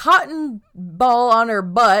 cotton ball on her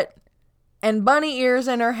butt, and bunny ears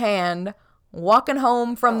in her hand, walking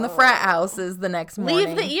home from the frat houses the next morning.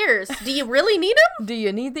 Leave the ears. Do you really need them? Do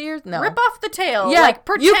you need the ears? No. Rip off the tail. Yeah. Like,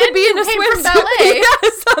 pretend you could be in a came from swimsuit. ballet. Yeah,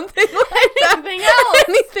 something like that.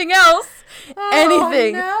 Anything else.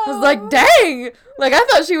 Anything. No. I was like, dang. Like, I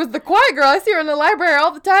thought she was the quiet girl. I see her in the library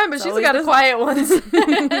all the time, but she's got the quiet ones.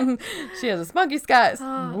 She has a spunky side.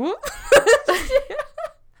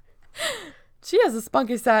 She has a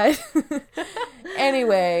spunky side.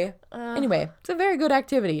 Anyway, it's a very good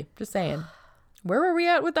activity. Just saying. Where were we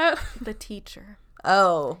at with that? The teacher.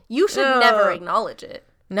 Oh. You should never acknowledge it.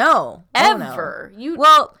 No. Ever.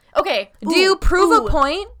 Well, okay. Do you prove a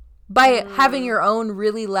point by having your own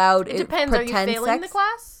really loud It depends. Are you failing sex? the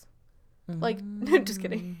class? Like, just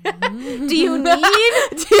kidding. Do you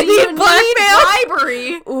need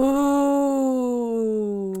bribery? Ooh.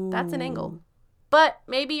 That's an angle. But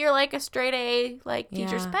maybe you're like a straight A, like,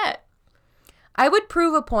 teacher's pet. I would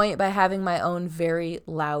prove a point by having my own very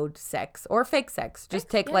loud sex or fake sex. Just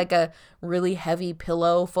take like a really heavy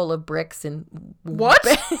pillow full of bricks and hit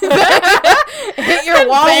your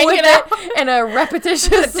wall with it in a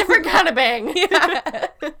repetitious, a different kind of bang.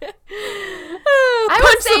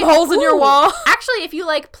 Punch some holes in your wall. Actually, if you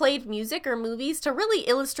like played music or movies to really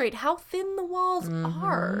illustrate how thin the walls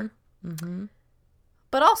are. Mm-hmm.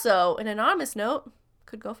 But also, an anonymous note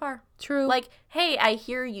could go far. True. Like, hey, I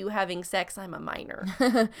hear you having sex. I'm a minor.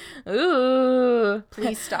 Ooh.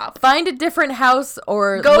 Please stop. Find a different house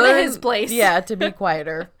or go to his place. Yeah, to be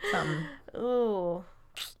quieter. Ooh.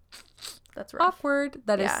 That's rough. Awkward.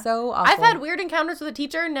 That is so awkward. I've had weird encounters with a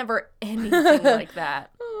teacher, never anything like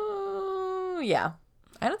that. Yeah.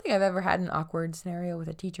 I don't think I've ever had an awkward scenario with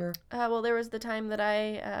a teacher. Well, there was the time that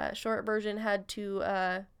I, short version, had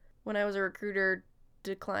to, when I was a recruiter,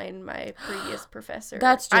 decline my previous professor.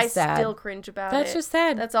 That's just sad. I still cringe about it. That's just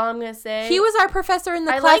sad. That's all I'm going to say. He was our professor in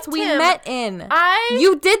the class we met in.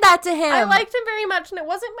 You did that to him. I liked him very much, and it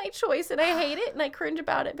wasn't my choice, and I hate it, and I cringe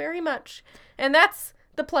about it very much. And that's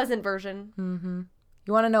the pleasant version. Mm-hmm.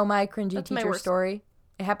 You want to know my cringy teacher story?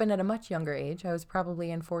 It happened at a much younger age. I was probably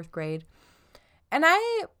in 4th grade. And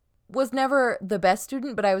I was never the best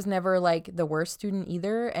student, but I was never, like, the worst student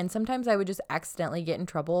either. And sometimes I would just accidentally get in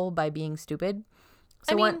trouble by being stupid.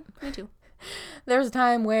 So me too. There was a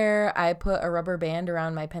time where I put a rubber band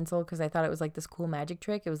around my pencil because I thought it was like this cool magic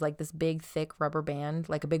trick. It was like this big, thick rubber band,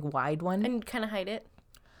 like a big wide one. And kind of hide it?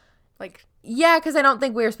 Like, yeah, because I don't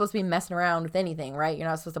think we were supposed to be messing around with anything, right? You're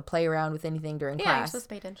not supposed to play around with anything during class. Yeah, you're supposed to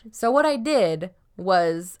pay attention. So what I did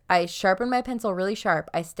was I sharpened my pencil really sharp.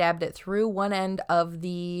 I stabbed it through one end of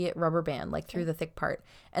the rubber band, like through the thick part.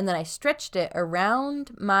 And then I stretched it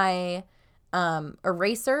around my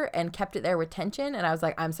eraser and kept it there with tension. And I was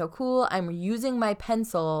like, I'm so cool. I'm using my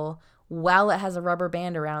pencil while it has a rubber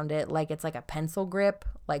band around it, like it's like a pencil grip,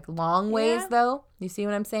 like long ways though. You see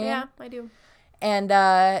what I'm saying? Yeah, I do. And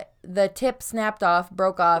the tip snapped off,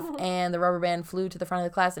 broke off, and the rubber band flew to the front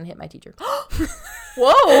of the class and hit my teacher.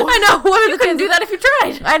 Whoa! I know. What you couldn't do that if you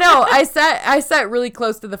tried. I know. I sat really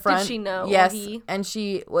close to the front. Did she know? Yes. And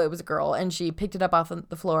it was a girl, and she picked it up off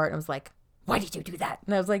the floor and was like, "Why did you do that?"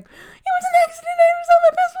 And I was like, "It was an accident. I was on my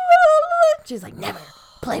pencil." She's like, "Never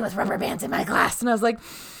play with rubber bands in my class." And I was like,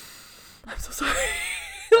 "I'm so sorry."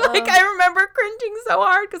 Like, I remember cringing so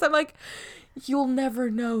hard because I'm like, you'll never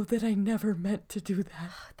know that I never meant to do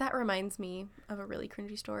that. That reminds me of a really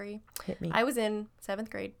cringy story. Hit me. I was in 7th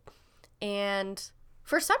grade, and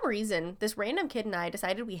for some reason, this random kid and I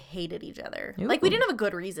decided we hated each other. Ooh. Like, we didn't have a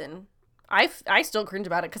good reason. I still cringe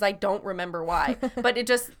about it because I don't remember why. But it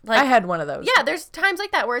just, like... I had one of those. Yeah, there's times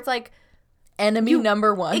like that where it's like... Enemy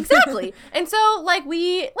number one. Exactly. And so, like,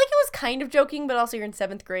 it was kind of joking, but also you're in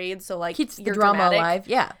 7th grade, so, like, keeps you're the drama dramatic. alive.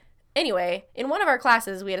 Yeah. Anyway, in one of our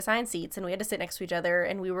classes, we had assigned seats, and we had to sit next to each other,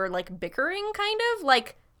 and we were, like, bickering, kind of,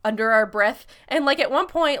 like, under our breath. And, like, at one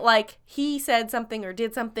point, like, he said something or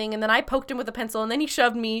did something, and then I poked him with a pencil, and then he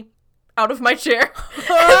shoved me out of my chair. And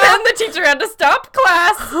then the teacher had to stop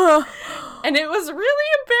class. And it was really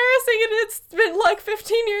embarrassing, and it's been, like,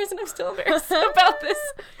 15 years, and I'm still embarrassed about this.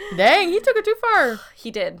 Dang, he took it too far. He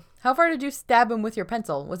did. How far did you stab him with your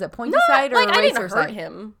pencil? Was it pointy side or like, eraser I didn't hurt side?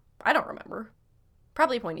 him. I don't remember.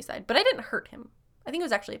 Probably a pointy side. But I didn't hurt him. I think it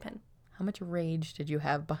was actually a pen. How much rage did you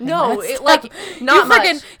have behind No, that it stuff? like not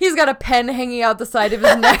much. He's got a pen hanging out the side of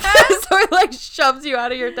his neck, so he like shoves you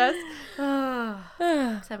out of your desk.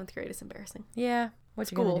 7th grade is embarrassing. Yeah,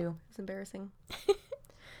 what you gonna do? It's embarrassing.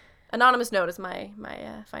 Anonymous note is my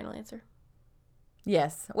final answer.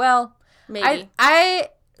 Yes. Well, maybe. I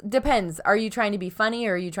depends. Are you trying to be funny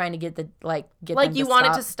or are you trying to get them you want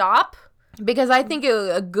it to stop? Because I think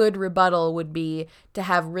a good rebuttal would be to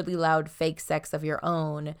have really loud fake sex of your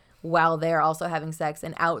own while they're also having sex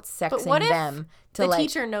and out-sexing them. To the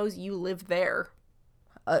teacher knows you live there?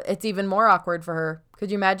 It's even more awkward for her. Could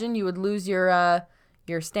you imagine? You would lose your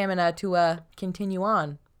stamina to continue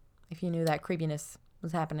on if you knew that creepiness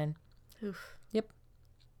was happening. Oof. Yep.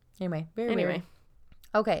 Anyway, very weird.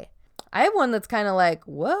 Okay. I have one that's kind of like,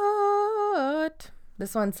 what?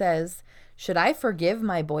 This one says, should I forgive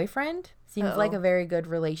my boyfriend? Seems like a very good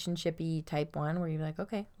relationship-y type one where you're like,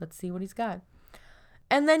 okay, let's see what he's got.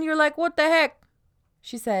 And then you're like, what the heck?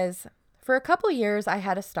 She says, for a couple years, I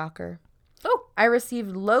had a stalker. Oh. I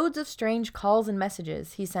received loads of strange calls and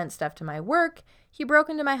messages. He sent stuff to my work. He broke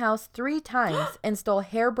into my house 3 times and stole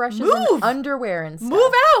hairbrushes and underwear and stuff.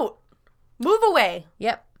 Move out. Move away.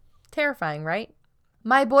 Yep. Terrifying, right?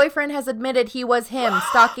 My boyfriend has admitted he was him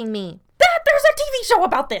stalking me. There's a TV show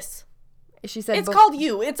about this. She said it's called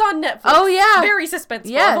You. It's on Netflix. Oh, yeah. Very suspenseful.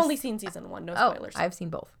 Yes. I've only seen season 1. No spoilers. I've seen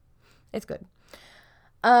both. It's good.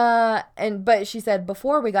 But she said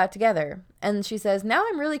before we got together, and she says, now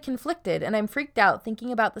I'm really conflicted and I'm freaked out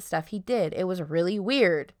thinking about the stuff he did. It was really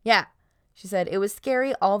weird. Yeah. She said, it was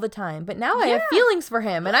scary all the time, but now I have feelings for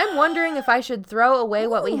him, and I'm wondering if I should throw away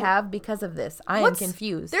what we have because of this. I am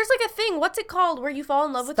confused. There's like a thing, what's it called, where you fall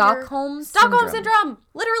in love with Stockholm Syndrome.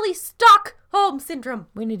 Literally Stockholm Syndrome.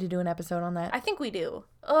 We need to do an episode on that. I think we do.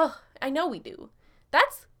 Ugh, I know we do.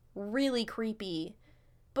 That's really creepy.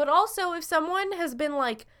 But also, if someone has been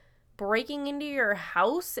like breaking into your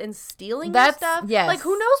house and stealing your stuff, like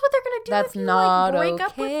who knows what they're gonna do if you like break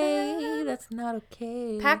up with them. That's not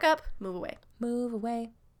okay. Pack up, move away. Move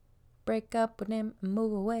away. Break up with him and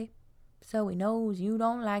move away. So he knows you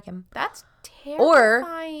don't like him. That's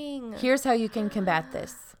terrifying. Or here's how you can combat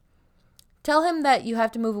this. Tell him that you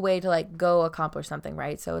have to move away to like go accomplish something,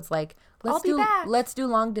 right? So it's like let's do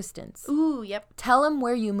long distance. Ooh, yep. Tell him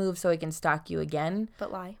where you move so he can stalk you again.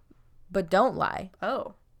 But lie. But don't lie.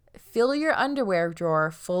 Oh. Fill your underwear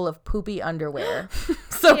drawer full of poopy underwear.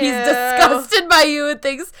 So he's disgusted by you and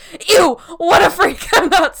thinks, ew, what a freak. I'm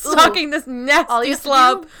not stalking this nasty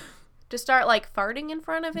slob. Just start like farting in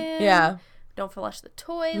front of him. Yeah. Don't flush the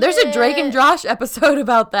toilet. There's a Drake and Josh episode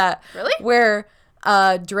about that. Really? Where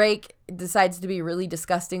Drake decides to be really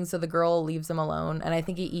disgusting, so the girl leaves him alone. And I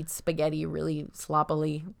think he eats spaghetti really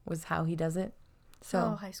sloppily was how he does it.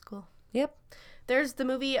 So high school. Yep. There's the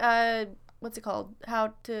movie, what's it called?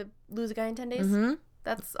 How to Lose a Guy in 10 Days? Mm-hmm.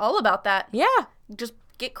 That's all about that. Yeah. Just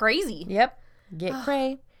get crazy. Yep. Get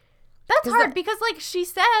cray. That's hard because, like, she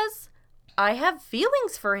says, I have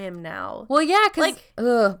feelings for him now. Well, yeah, because,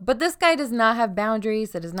 but this guy does not have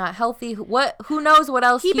boundaries. It is not healthy. Who knows what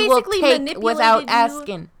else he will take without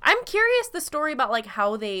asking. I'm curious the story about, like,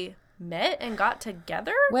 how they met and got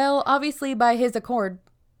together. Well, obviously by his accord.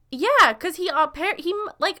 Yeah, because he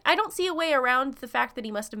I don't see a way around the fact that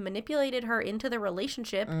he must have manipulated her into the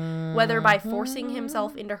relationship, whether by forcing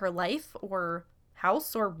himself into her life or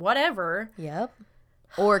house or whatever. Yep.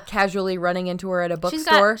 Or casually running into her at a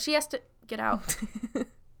bookstore. She has to get out.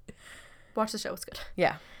 Watch the show. It's good.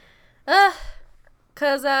 Yeah.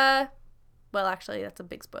 Because, well, actually, that's a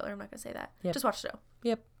big spoiler. I'm not going to say that. Yep. Just watch the show.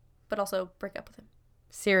 Yep. But also break up with him.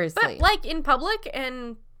 Seriously. But, like, in public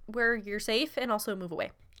and where you're safe, and also move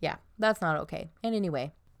away. Yeah, that's not okay. And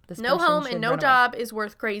anyway, no home and no job is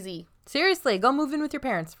worth crazy. Seriously, go move in with your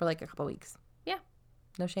parents for like a couple weeks. Yeah.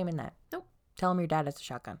 No shame in that. Nope. Tell them your dad has a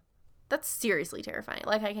shotgun. That's seriously terrifying.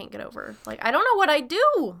 Like, I can't get over. Like, I don't know what I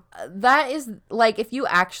do. That is, like, if you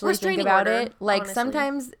actually think about it, like, honestly.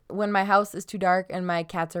 Sometimes when my house is too dark and my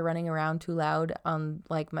cats are running around too loud on,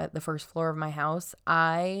 like, the first floor of my house,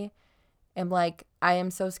 I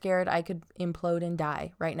am so scared I could implode and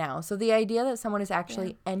die right now. So the idea that someone is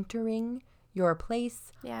actually entering your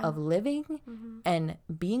place of living and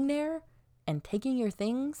being there and taking your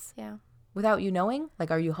things without you knowing,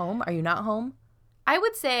 like, are you home? Are you not home? I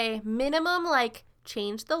would say minimum, like,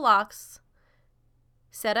 change the locks,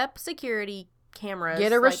 set up security cameras.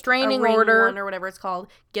 Get a restraining order. Or whatever it's called.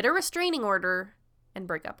 Get a restraining order and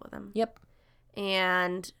break up with him. Yep.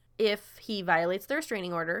 And if he violates the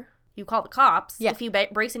restraining order, you call the cops. Yeah. If he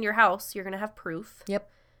breaks into your house, you're going to have proof. Yep.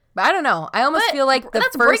 But I don't know. I almost feel like the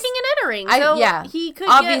that's first... breaking and entering. So yeah. he could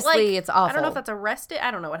obviously, get, it's awful. I don't know if that's arrested.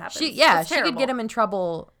 I don't know what happens. She could get him in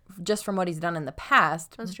trouble just from what he's done in the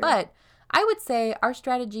past. That's true. But I would say our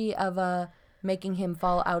strategy of making him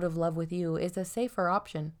fall out of love with you is a safer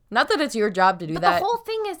option. Not that it's your job to do that. The whole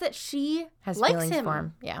thing is that she has likes feelings him. for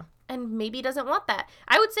him. Yeah. And maybe doesn't want that.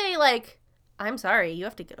 I would say, like, I'm sorry, you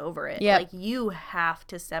have to get over it. Yep. Like, you have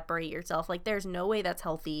to separate yourself. Like, there's no way that's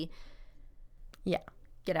healthy. Yeah.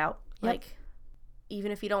 Get out. Yep. Like,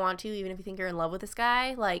 even if you don't want to, even if you think you're in love with this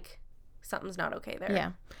guy, like, something's not okay there.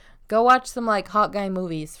 Yeah. Go watch some, like, hot guy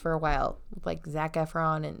movies for a while. Like Zac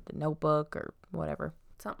Efron and The Notebook or whatever.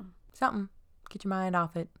 Something. Get your mind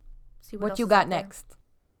off it. See what else you is got out there. next?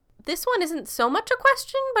 This one isn't so much a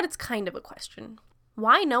question, but it's kind of a question.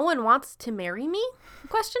 Why no one wants to marry me?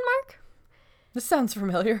 Question mark. This sounds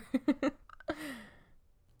familiar.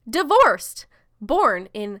 Divorced. Born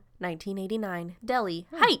in 1989. Delhi.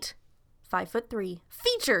 Height 5'3".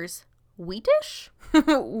 Features. Wheatish?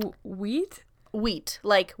 Wheat? Wheat.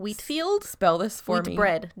 Like wheat field. Spell this for Wheat me.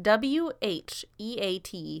 bread. WHEATISH.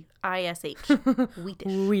 Wheatish.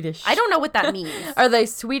 Wheatish. I don't know what that means. Are they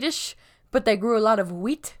Swedish, but they grew a lot of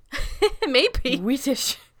wheat? Maybe.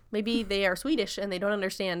 Wheatish. Maybe they are Swedish and they don't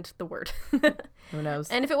understand the word. Who knows?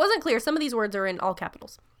 And if it wasn't clear, some of these words are in all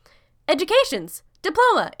capitals. Educations.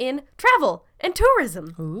 Diploma in travel and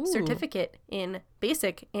tourism. Ooh. Certificate in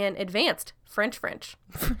basic and advanced French. French?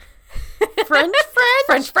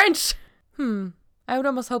 French. I would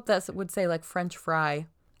almost hope that would say like French fry.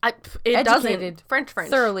 It Educated doesn't. French.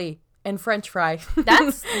 Thoroughly and French fry.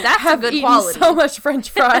 That's Have a good eaten quality. so much French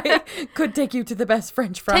fry. Could take you to the best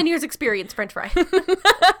French fry. 10 years experience, French fry.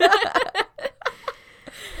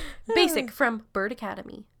 Basic from Bird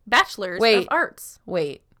Academy. Bachelor's of Arts.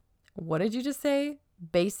 Wait. What did you just say?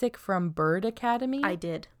 Basic from Bird Academy? I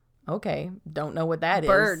did. Okay. Don't know what that is.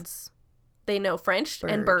 Birds. They know French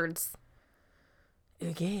and birds.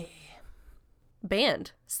 Okay.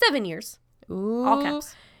 Band. 7 years. Ooh. All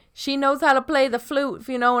caps. She knows how to play the flute, if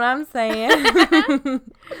you know what I'm saying.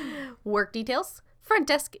 Work details. Front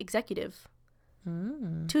desk executive.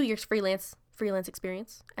 2 years freelance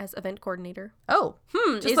experience as event coordinator. Oh.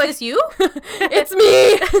 Is this you? It's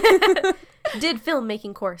me. Did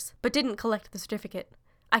filmmaking course, but didn't collect the certificate.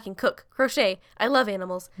 I can cook, crochet. I love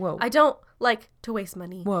animals. Whoa. I don't like to waste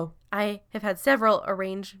money. Whoa. I have had several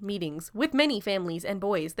arranged meetings with many families and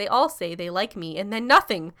boys. They all say they like me and then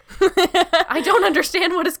nothing. I don't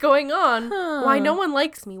understand what is going on. Why no one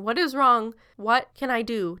likes me? What is wrong? What can I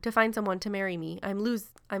do to find someone to marry me? I'm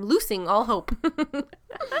losing all hope.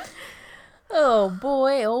 Oh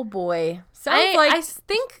boy. Sounds like I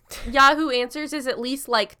think Yahoo Answers is at least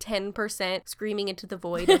like 10% screaming into the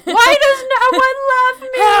void of, why does no one love me?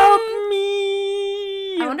 help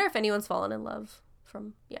me. I wonder if anyone's fallen in love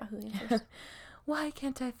from Yahoo Answers. Why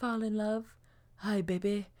can't I fall in love? Hi,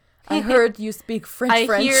 baby. I heard you speak French.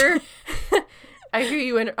 I hear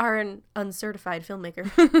you are an uncertified filmmaker.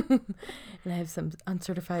 And I have some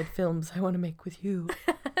uncertified films I want to make with you.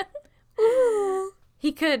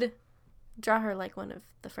 He could draw her like one of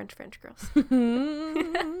the French girls.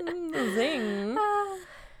 Zing.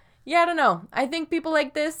 Yeah, I don't know. I think people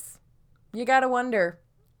like this, you gotta wonder,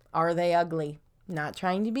 are they ugly? Not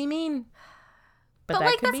trying to be mean. But that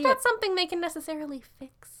like, could that's be not it. something they can necessarily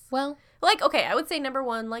fix. Well, Like, okay, I would say number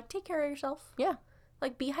one, like, take care of yourself. yeah.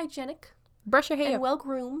 Like, be hygienic Brush your hair. and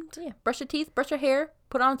well-groomed. Yeah. Brush your teeth, brush your hair,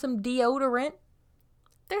 put on some deodorant.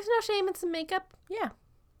 There's no shame in some makeup. Yeah.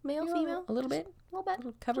 Male, You know, female. a little bit. A little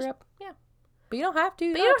bit. Cover Just- up. Yeah. But you don't have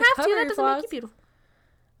to. But you don't have to. cover That your doesn't make flaws. you beautiful.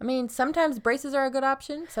 I mean, sometimes braces are a good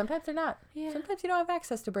option. Sometimes they're not. Yeah. Sometimes you don't have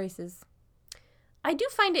access to braces. I do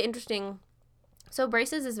find it interesting. So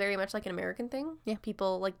braces is very much like an American thing. Yeah.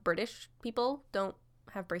 People, like British people, don't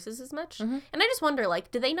have braces as much. Mhm. And I just wonder,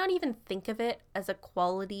 like, do they not even think of it as a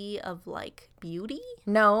quality of, like, beauty?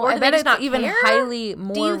 No, Or I do they bet just it's not even care? highly you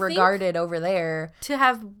more think? regarded over there. To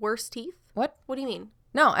have worse teeth? What? What do you mean?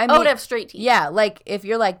 No, I mean, Oh, to have straight teeth. yeah, like if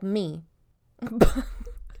you're like me.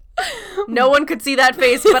 No one could see that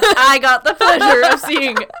face, but I got the pleasure of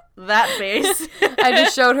seeing that face. I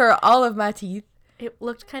just showed her all of my teeth. It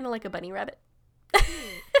looked kind of like a bunny rabbit.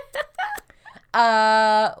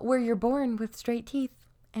 Where you're born with straight teeth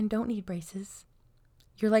and don't need braces.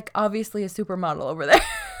 You're like obviously a supermodel over there.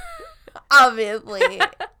 Obviously.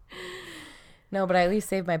 No, but I at least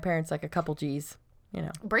saved my parents like a couple G's, you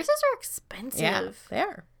know. Braces are expensive. Yeah, they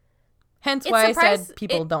are. Hence It's why I surprise- said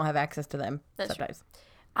people it- don't have access to them That's true. sometimes.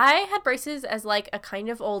 I had braces as, like, a kind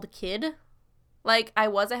of old kid. Like, I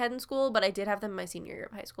was ahead in school, but I did have them my senior year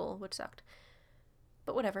of high school, which sucked.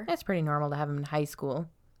 But whatever. That's pretty normal to have them in high school.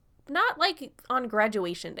 Not like on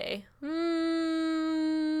graduation day.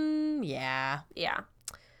 Yeah. Yeah.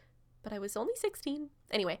 But I was only 16.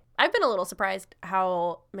 Anyway, I've been a little surprised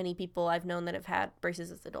how many people I've known that have had braces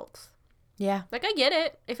as adults. Yeah. Like, I get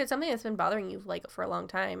it. If it's something that's been bothering you, like, for a long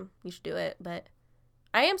time, you should do it. But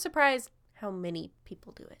I am surprised how many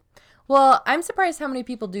people do it. Well, I'm surprised how many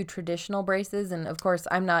people do traditional braces. And, of course,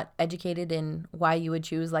 I'm not educated in why you would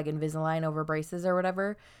choose, like, Invisalign over braces or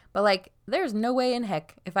whatever. But, like, there's no way in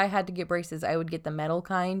heck if I had to get braces, I would get the metal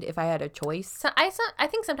kind if I had a choice. So I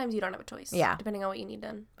think sometimes you don't have a choice. Yeah. Depending on what you need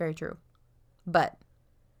done. Very true. But,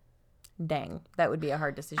 dang, that would be a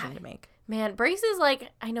hard decision to make. Man, braces, like,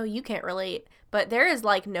 I know you can't relate, but there is,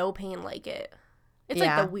 like, no pain like it. It's,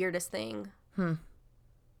 like, the weirdest thing.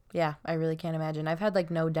 Yeah, I really can't imagine. I've had,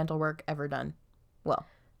 like, no dental work ever done. Well,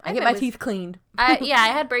 I get my teeth cleaned. I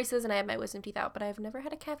had braces and I had my wisdom teeth out, but I've never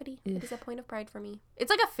had a cavity. It is a point of pride for me. It's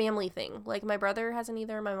like a family thing. Like, my brother hasn't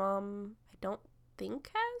either. My mom, I don't think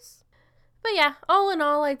has. But, yeah, all in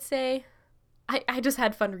all, I'd say... I just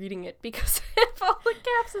had fun reading it because of all the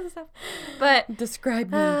caps and stuff. But describe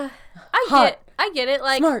me. I get it.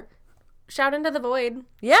 Like, smart. Shout into the void.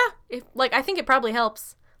 Yeah. I think it probably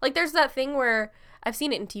helps. Like, there's that thing where I've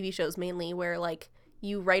seen it in TV shows mainly where, like,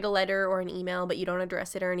 you write a letter or an email, but you don't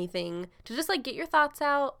address it or anything to just, like, get your thoughts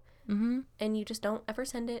out, and you just don't ever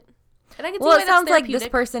send it. And I can see why it sounds that's like this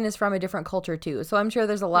person is from a different culture too, so I'm sure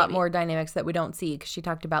there's a lot more dynamics that we don't see because she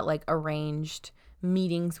talked about, like, arranged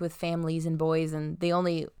meetings with families and boys, and the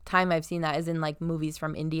only time I've seen that is in, like, movies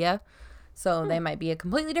from India. So they might be a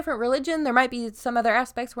completely different religion. There might be some other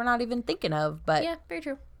aspects we're not even thinking of, but yeah, very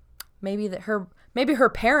true. Maybe her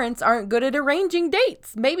parents aren't good at arranging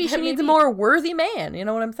dates. Maybe she needs a more worthy man. You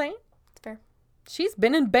know what I'm saying? It's fair. She's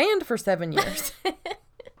been in band for 7 years.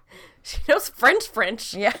 She knows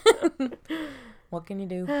French. Yeah. What can you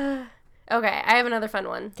do? Okay, I have another fun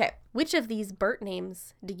one. Okay. Which of these Bert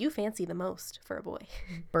names do you fancy the most for a boy?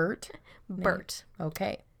 Bert? Bert.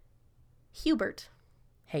 Okay. Hubert.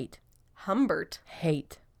 Hate. Humbert.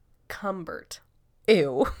 Hate. Cumbert.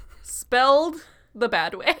 Ew. Spelled the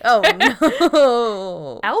bad way. Oh,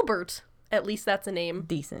 no. Albert. At least that's a name.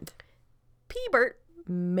 Decent. Peebert.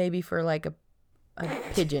 Maybe for, like, a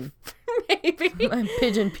pigeon. Maybe. A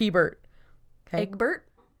pigeon Peebert. Okay. Egbert.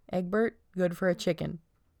 Egbert. Good for a chicken.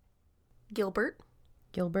 Gilbert.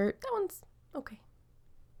 Gilbert. That one's okay.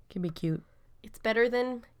 Can be cute. It's better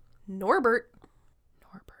than Norbert.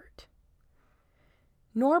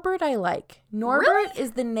 Norbert I like. Norbert really?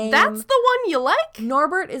 Is the name. That's the one you like?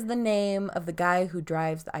 Norbert is the name of the guy who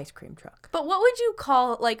drives the ice cream truck. But what would you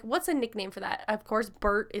call, like, what's a nickname for that? Of course,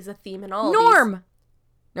 Bert is a theme in all Norm.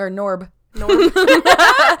 These. Or Norb. Norb.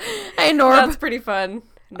 Hey, Norb. That's pretty fun.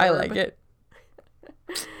 Norb. I like it.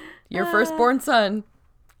 Your firstborn son,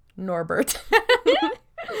 Norbert.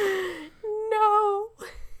 No.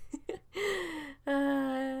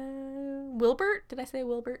 Wilbert? Did I say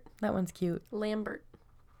Wilbert? That one's cute. Lambert.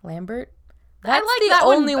 Lambert? That's I like the that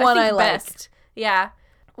only one I like. Best. Yeah.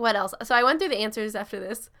 What else? So I went through the answers after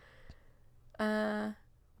this.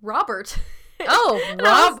 Robert. Oh,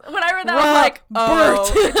 when I read that, I was like,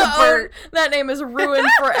 oh, Bert. it's a Bert. That name is ruined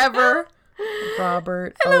forever.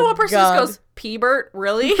 Robert. And then one person God. just goes, P-Bert?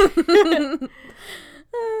 Really?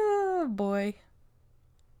 Oh, boy.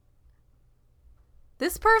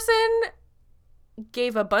 This person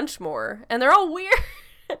gave a bunch more, and they're all weird.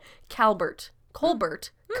 Calbert. Colbert.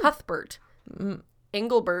 Cuthbert.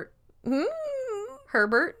 Engelbert.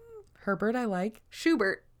 Herbert. Herbert I like.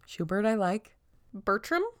 Schubert. Schubert I like.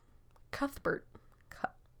 Bertram. Cuthbert.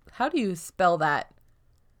 How do you spell that?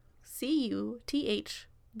 Cuthbert.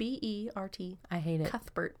 I hate it.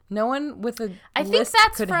 Cuthbert. No one with a I think list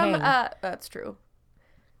that's could from hang. That's true.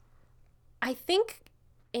 I think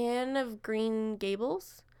Anne of Green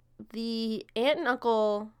Gables, the aunt and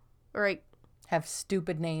uncle, or like have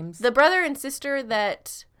stupid names. the brother and sister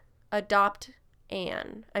that adopt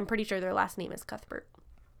Anne. I'm pretty sure their last name is Cuthbert.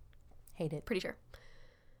 Hate it. Pretty sure.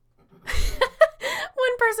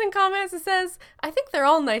 One person comments and says, I think they're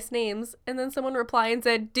all nice names. And then someone replied and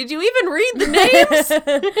said, did you even read the names?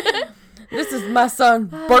 This is my son,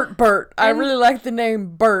 Bert. I really like the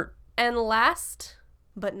name Bert. And last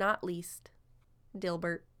but not least,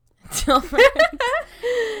 Dilbert. Can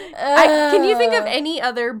Can you think of any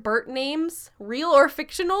other Bert names, real or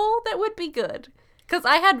fictional, that would be good? Because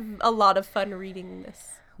I had a lot of fun reading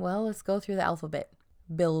this. Well, let's go through the alphabet.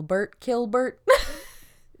 Bilbert, Kilbert.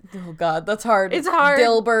 Oh, God, that's hard. It's hard.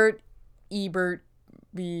 Dilbert, Ebert,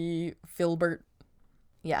 Filbert.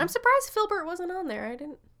 Yeah. I'm surprised Filbert wasn't on there. I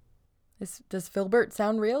didn't. Does Filbert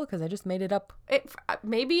sound real? Because I just made it up.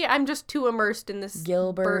 Maybe I'm just too immersed in this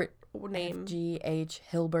Gilbert, name. G.H.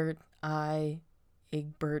 Hilbert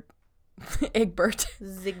Egbert. Egbert.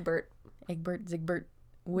 Zigbert. Egbert, Zigbert,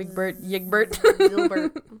 Wigbert, Yigbert.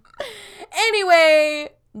 Zilbert. Anyway,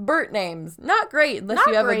 Bert names. Not great unless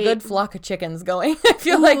you have a good flock of chickens going. I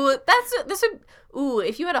feel like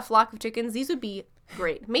if you had a flock of chickens, these would be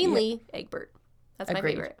great. Mainly Egbert. That's my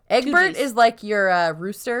favorite. Egbert is like your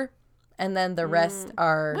rooster, and then the rest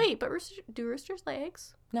are... Wait, but do roosters lay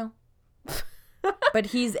eggs? No. But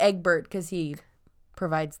he's Egbert because he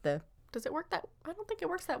provides the... Does it work that... I don't think it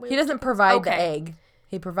works that way. He doesn't provide the egg.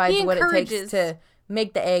 He provides what it takes to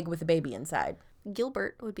make the egg with the baby inside.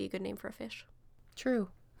 Gilbert would be a good name for a fish. True.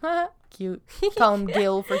 Cute. Call him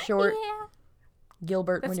Gil for short. Yeah.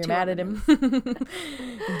 Gilbert when you're mad at him.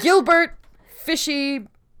 Gilbert Fishy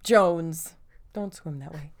Jones. Don't swim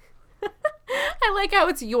that way. I like how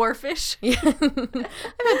it's your fish. Yeah. I've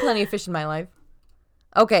had plenty of fish in my life.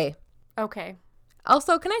 Okay.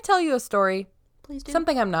 Also, can I tell you a story? Please do.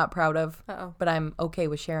 Something I'm not proud of, Uh-oh. but I'm okay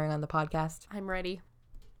with sharing on the podcast. I'm ready.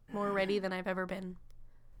 More ready than I've ever been.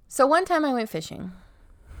 So one time I went fishing.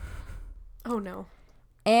 Oh, no.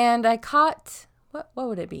 And I caught, what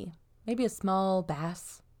would it be? Maybe a small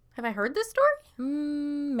bass. Have I heard this story?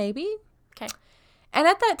 Maybe. Okay. And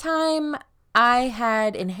at that time, I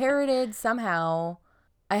had inherited somehow,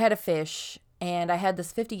 I had a fish, and I had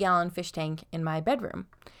this 50-gallon fish tank in my bedroom.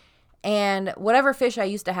 And whatever fish I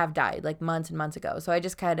used to have died, like months and months ago. So I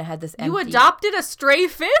just kind of had this empty... You adopted a stray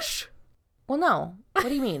fish? Well, no. What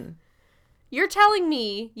do you mean? You're telling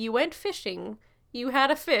me you went fishing, you had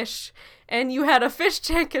a fish, and you had a fish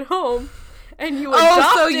tank at home, and you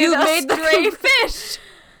adopted a stray fish.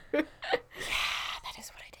 Yeah, that is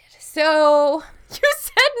what I did. So... You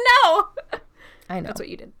said no. I know. That's what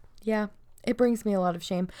you did. Yeah. It brings me a lot of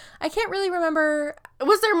shame. I can't really remember.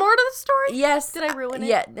 Was there more to the story? Yes. Did I ruin it?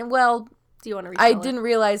 Yeah. Well, do you want to retell I didn't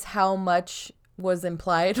realize how much was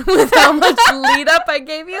implied with how much lead up I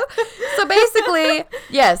gave you. So basically,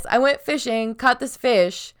 yes, I went fishing, caught this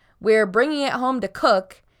fish. We're bringing it home to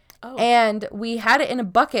cook. Oh. And we had it in a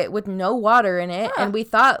bucket with no water in it. And we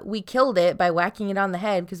thought we killed it by whacking it on the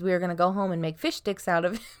head because we were going to go home and make fish sticks out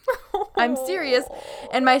of it. I'm serious.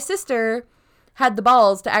 And my sister had the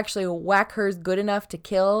balls to actually whack hers good enough to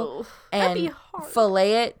kill and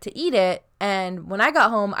fillet it to eat it. And when I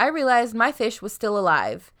got home, I realized my fish was still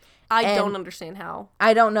alive. I don't understand how.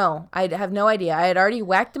 I don't know. I have no idea. I had already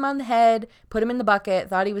whacked him on the head, put him in the bucket,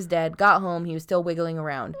 thought he was dead, got home, he was still wiggling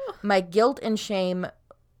around. My guilt and shame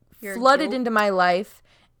flooded into my life,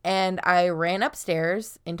 and I ran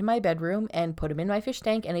upstairs into my bedroom and put him in my fish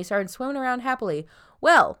tank, and he started swimming around happily.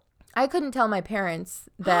 Well, I couldn't tell my parents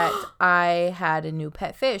that I had a new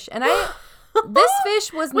pet fish, and this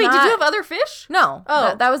fish was Wait, did you have other fish? No.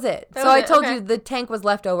 Oh. That was it. So I told you the tank was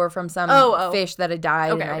left over from some fish that had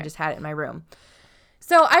died, and I just had it in my room.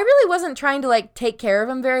 So I really wasn't trying to, like, take care of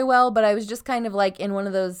him very well, but I was just kind of, like, in one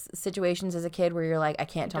of those situations as a kid where you're like, I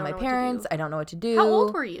can't tell my parents. I don't know what to do. How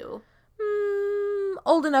old were you?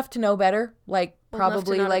 Old enough to know better. Like,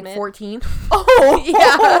 probably, like, 14. Oh,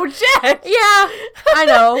 yeah. Oh, Jen. Yeah, I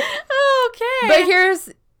know. Okay. But here's,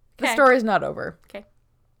 the story's not over. Okay.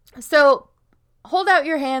 So, hold out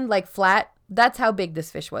your hand, like, flat. That's how big this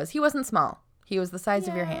fish was. He wasn't small. He was the size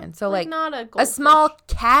of your hand. So, like not a small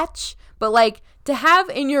catch, but, like, to have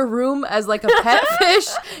in your room as, like, a pet fish,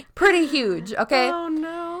 pretty huge, okay? Oh,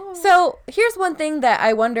 no. So, here's one thing that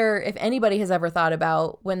I wonder if anybody has ever thought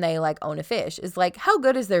about when they, like, own a fish, is, like, how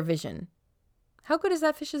good is their vision? How good is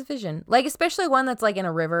that fish's vision? Like, especially one that's, like, in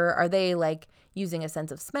a river. Are they, like, using a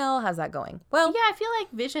sense of smell? How's that going? Well, yeah, I feel like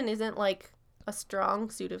vision isn't, like, a strong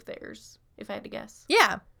suit of theirs, if I had to guess.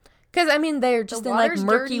 Yeah. Because, I mean, they're just in, like,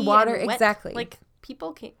 murky water. Exactly. Like,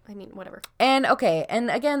 people can't, I mean, whatever. And, okay, and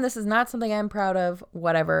again, this is not something I'm proud of,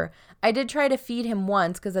 whatever. I did try to feed him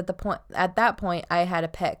once because at that point, I had a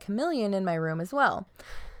pet chameleon in my room as well.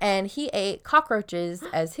 And he ate cockroaches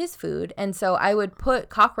as his food. And so I would put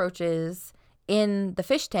cockroaches in the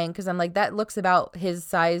fish tank because I'm like, that looks about his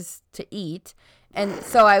size to eat. And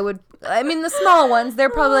so the small ones, they're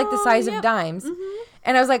probably like the size of dimes. Mm-hmm.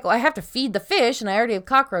 And I was like, well, I have to feed the fish, and I already have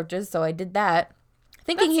cockroaches, so I did that.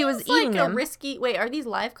 Thinking he was eating them. Wait, are these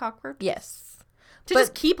live cockroaches? Yes.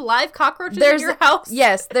 Just keep live cockroaches in your house?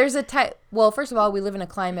 Yes, there's a type. Well, first of all, we live in a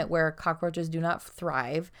climate where cockroaches do not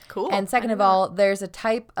thrive. Cool. And second of all, there's a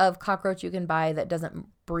type of cockroach you can buy that doesn't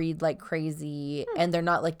breed like crazy, and they're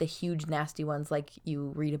not like the huge nasty ones like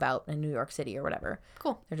you read about in New York City or whatever.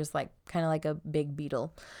 Cool. They're just like kind of like a big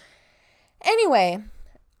beetle. Anyway,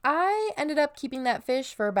 I ended up keeping that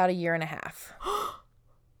fish for about 1.5 years.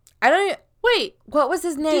 I don't even... Wait. What was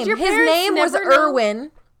his name? Did your his name was never know?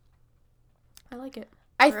 Irwin. I like it.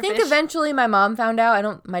 I think eventually my mom found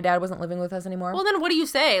out. My dad wasn't living with us anymore. Well, then what do you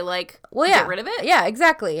say? Like, well, yeah. Get rid of it? Yeah,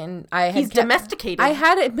 exactly. And He's domesticated. I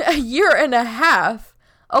had it a year and a half.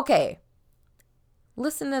 Okay.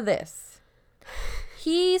 Listen to this.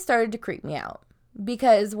 He started to creep me out.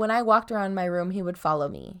 Because when I walked around my room, he would follow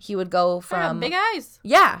me. He would go from... big eyes.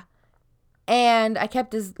 Yeah. And I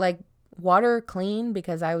kept his, like, water clean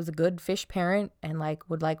because I was a good fish parent and, like,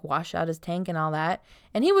 would, like, wash out his tank and all that.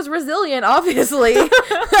 And he was resilient, obviously,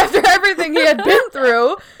 after everything he had been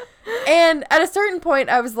through. And at a certain point,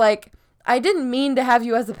 I was like, I didn't mean to have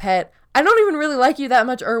you as a pet. I don't even really like you that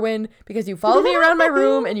much, Erwin, because you follow me around my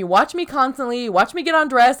room and you watch me constantly. You watch me get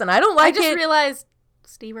undressed, and I don't like it. I just realized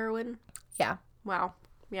Steve Irwin. Yeah. Wow.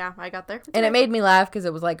 Yeah, I got there. And it made me laugh because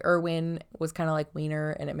it was like Erwin was kind of like Wiener,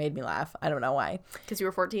 and it made me laugh. I don't know why. Because you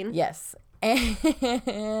were 14? Yes.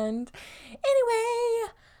 And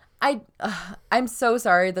anyway, I'm so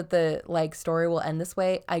sorry that the like story will end this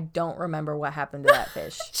way. I don't remember what happened to that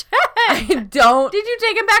fish. I don't. Did you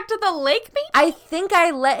take him back to the lake, maybe? I think I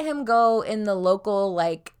let him go in the local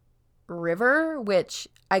like river, which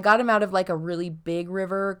I got him out of like a really big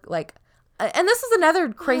river, like. And this is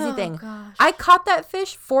another crazy thing. Gosh. I caught that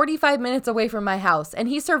fish 45 minutes away from my house, and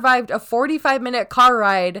he survived a 45-minute car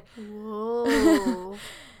ride. Whoa.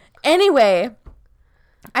 Anyway,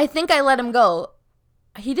 I think I let him go.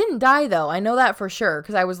 He didn't die, though. I know that for sure,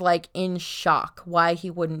 because I was, like, in shock why he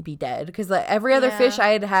wouldn't be dead. Because like, every other fish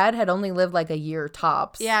I had only lived, like, a year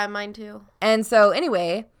tops. Yeah, mine too. And so,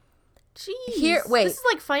 anyway. Jeez. Wait. This is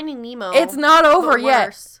like Finding Nemo. It's not over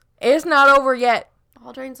yet. It's not over yet.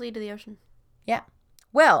 All drains lead to the ocean. Yeah.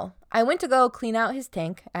 Well, I went to go clean out his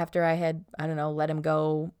tank after I had, I don't know, let him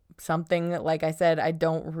go something. Like I said, I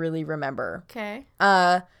don't really remember. Okay.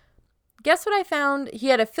 Guess what I found? He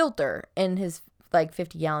had a filter in his, like,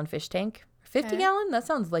 50-gallon fish tank. 50 gallon? That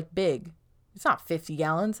sounds, like, big. It's not 50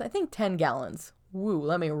 gallons. I think 10 gallons. Woo,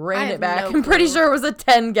 let me rein it back. I'm pretty sure it was a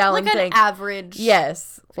 10-gallon tank. Like an average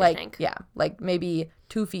Yes. Like, tank. Yeah. Like, maybe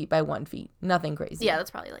 2 feet by 1 feet. Nothing crazy. Yeah,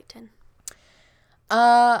 that's probably like 10.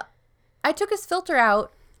 I took his filter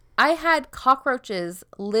out. I had cockroaches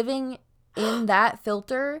living in that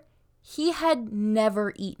filter he had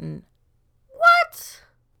never eaten. What?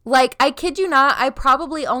 Like, I kid you not, I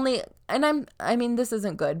probably only, and I mean, this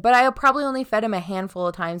isn't good, but I probably only fed him a handful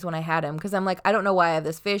of times when I had him, because I'm like, I don't know why I have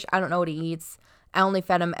this fish. I don't know what he eats. I only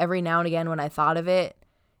fed him every now and again when I thought of it.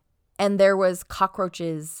 And there was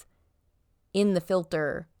cockroaches in the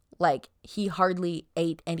filter. Like, he hardly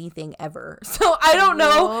ate anything ever. So I don't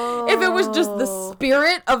know if it was just the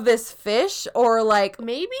spirit of this fish or like...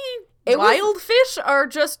 Maybe wild fish are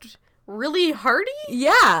just really hardy?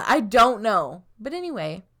 Yeah, I don't know. But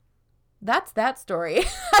anyway, that's that story.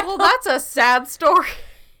 Well, that's a sad story.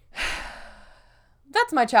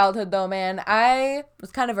 That's my childhood though, man. I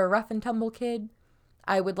was kind of a rough and tumble kid.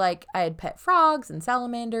 I had pet frogs and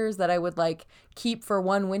salamanders that I would like keep for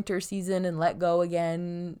one winter season and let go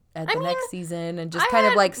again at the next season and just kind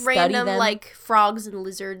of like study random, them. Like frogs and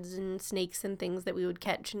lizards and snakes and things that we would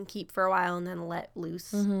catch and keep for a while and then let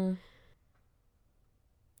loose. Mm-hmm.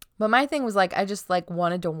 But my thing was like, I just like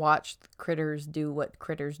wanted to watch critters do what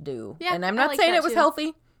critters do. Yeah, and I'm not saying it was healthy.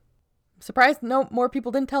 I'm surprised no more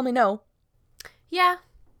people didn't tell me no. Yeah.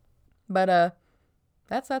 But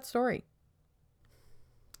that's that story.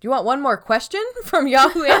 Do you want one more question from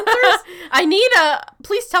Yahoo Answers? I need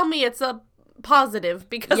please tell me it's a positive,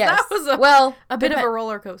 because that was a bit of a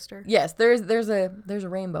roller coaster. Yes, there's a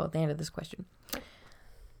rainbow at the end of this question.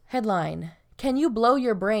 Headline: Can you blow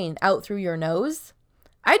your brain out through your nose?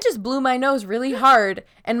 I just blew my nose really hard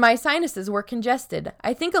and my sinuses were congested.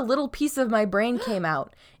 I think a little piece of my brain came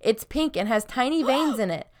out. It's pink and has tiny veins in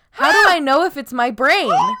it. How do I know if it's my brain?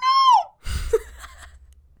 Oh no!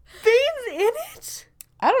 Veins in it?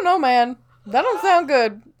 I don't know, man. That don't sound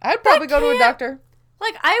good. I'd probably go to a doctor.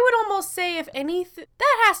 Like, I would almost say, if anything,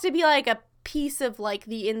 that has to be like a piece of like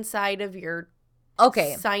the inside of your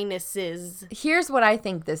sinuses. Here's what I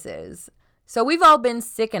think this is. So we've all been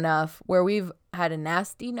sick enough where we've had a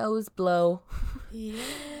nasty nose blow. Yeah.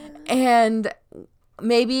 And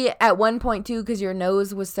maybe at one point too, because your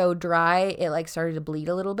nose was so dry, it like started to bleed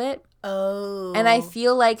a little bit. Oh. And I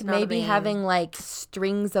feel like maybe having like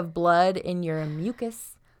strings of blood in your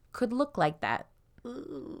mucus could look like that.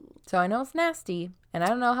 Ooh. So I know it's nasty, and I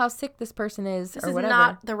don't know how sick this person is or whatever. This is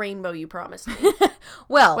not the rainbow you promised me.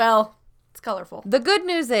 Well, it's colorful. The good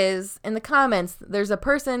news is, in the comments, there's a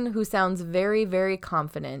person who sounds very, very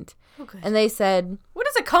confident. Okay. And they said... What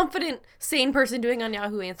is a confident, sane person doing on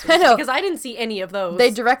Yahoo Answers? I know. Because I didn't see any of those.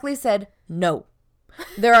 They directly said, no.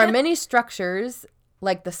 There are many structures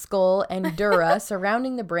like the skull and dura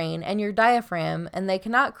surrounding the brain and your diaphragm, and they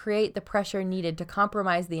cannot create the pressure needed to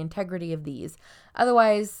compromise the integrity of these.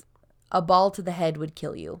 Otherwise, a ball to the head would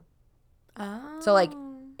kill you. Oh. So, like,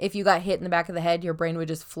 if you got hit in the back of the head, your brain would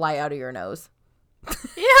just fly out of your nose.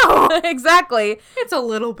 Ew. Exactly. It's a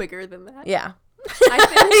little bigger than that. Yeah. I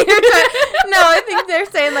No, I think they're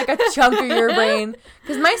saying like a chunk of your brain.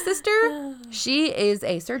 Because my sister, she is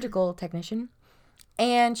a surgical technician,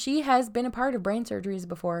 and she has been a part of brain surgeries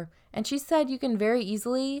before. And she said you can very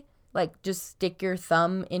easily like just stick your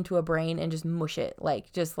thumb into a brain and just mush it.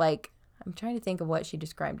 Like, just like, I'm trying to think of what she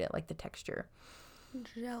described it, like the texture.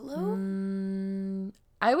 Jello?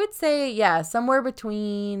 I would say, yeah, somewhere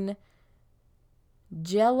between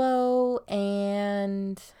Jello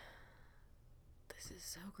and... This is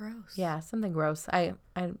so gross. Yeah, something gross. I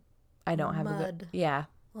don't have a good... Mud. Yeah.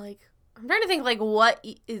 Like, I'm trying to think, like, what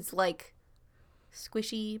is, like,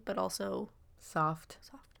 squishy, but also... Soft.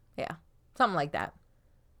 Soft. Yeah. Something like that.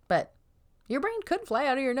 But your brain could fly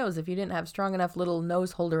out of your nose if you didn't have strong enough little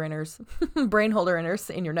nose holder inners, brain holder inners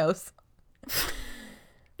in your nose.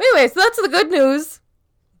 Anyway, so that's the good news.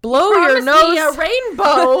 Blow your nose. Me a rainbow.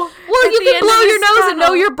 Well, you can blow your nose and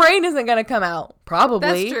know your brain isn't going to come out.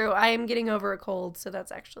 Probably. That's true. I am getting over a cold, so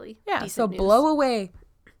that's actually decent so news. blow away.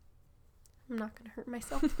 I'm not going to hurt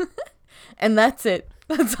myself. And that's it.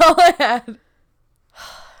 That's all I had.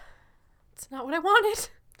 It's not what I wanted.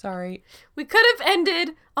 Sorry. We could have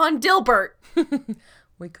ended on Dilbert.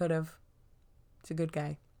 We could have. It's a good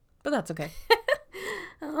guy. But that's okay.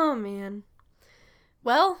 Oh, man.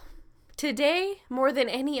 Well, today, more than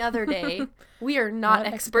any other day, we are not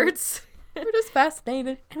experts. We're just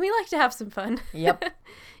fascinated. And we like to have some fun. Yep.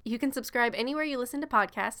 You can subscribe anywhere you listen to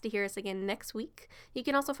podcasts to hear us again next week. You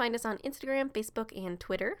can also find us on Instagram, Facebook, and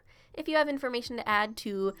Twitter. If you have information to add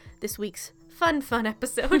to this week's fun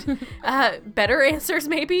episode, better answers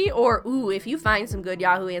maybe, or if you find some good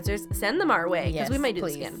Yahoo answers, send them our way, because we might do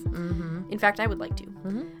this again. In fact, I would like to.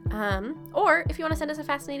 Or if you want to send us a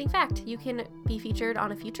fascinating fact, you can be featured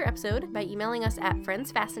on a future episode by emailing us at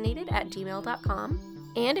friendsfascinated@gmail.com.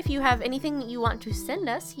 And if you have anything you want to send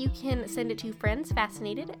us, you can send it to Friends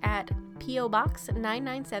Fascinated at P.O. Box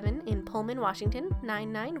 997 in Pullman, Washington,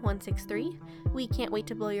 99163. We can't wait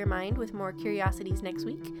to blow your mind with more curiosities next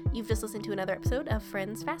week. You've just listened to another episode of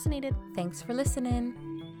Friends Fascinated. Thanks for listening.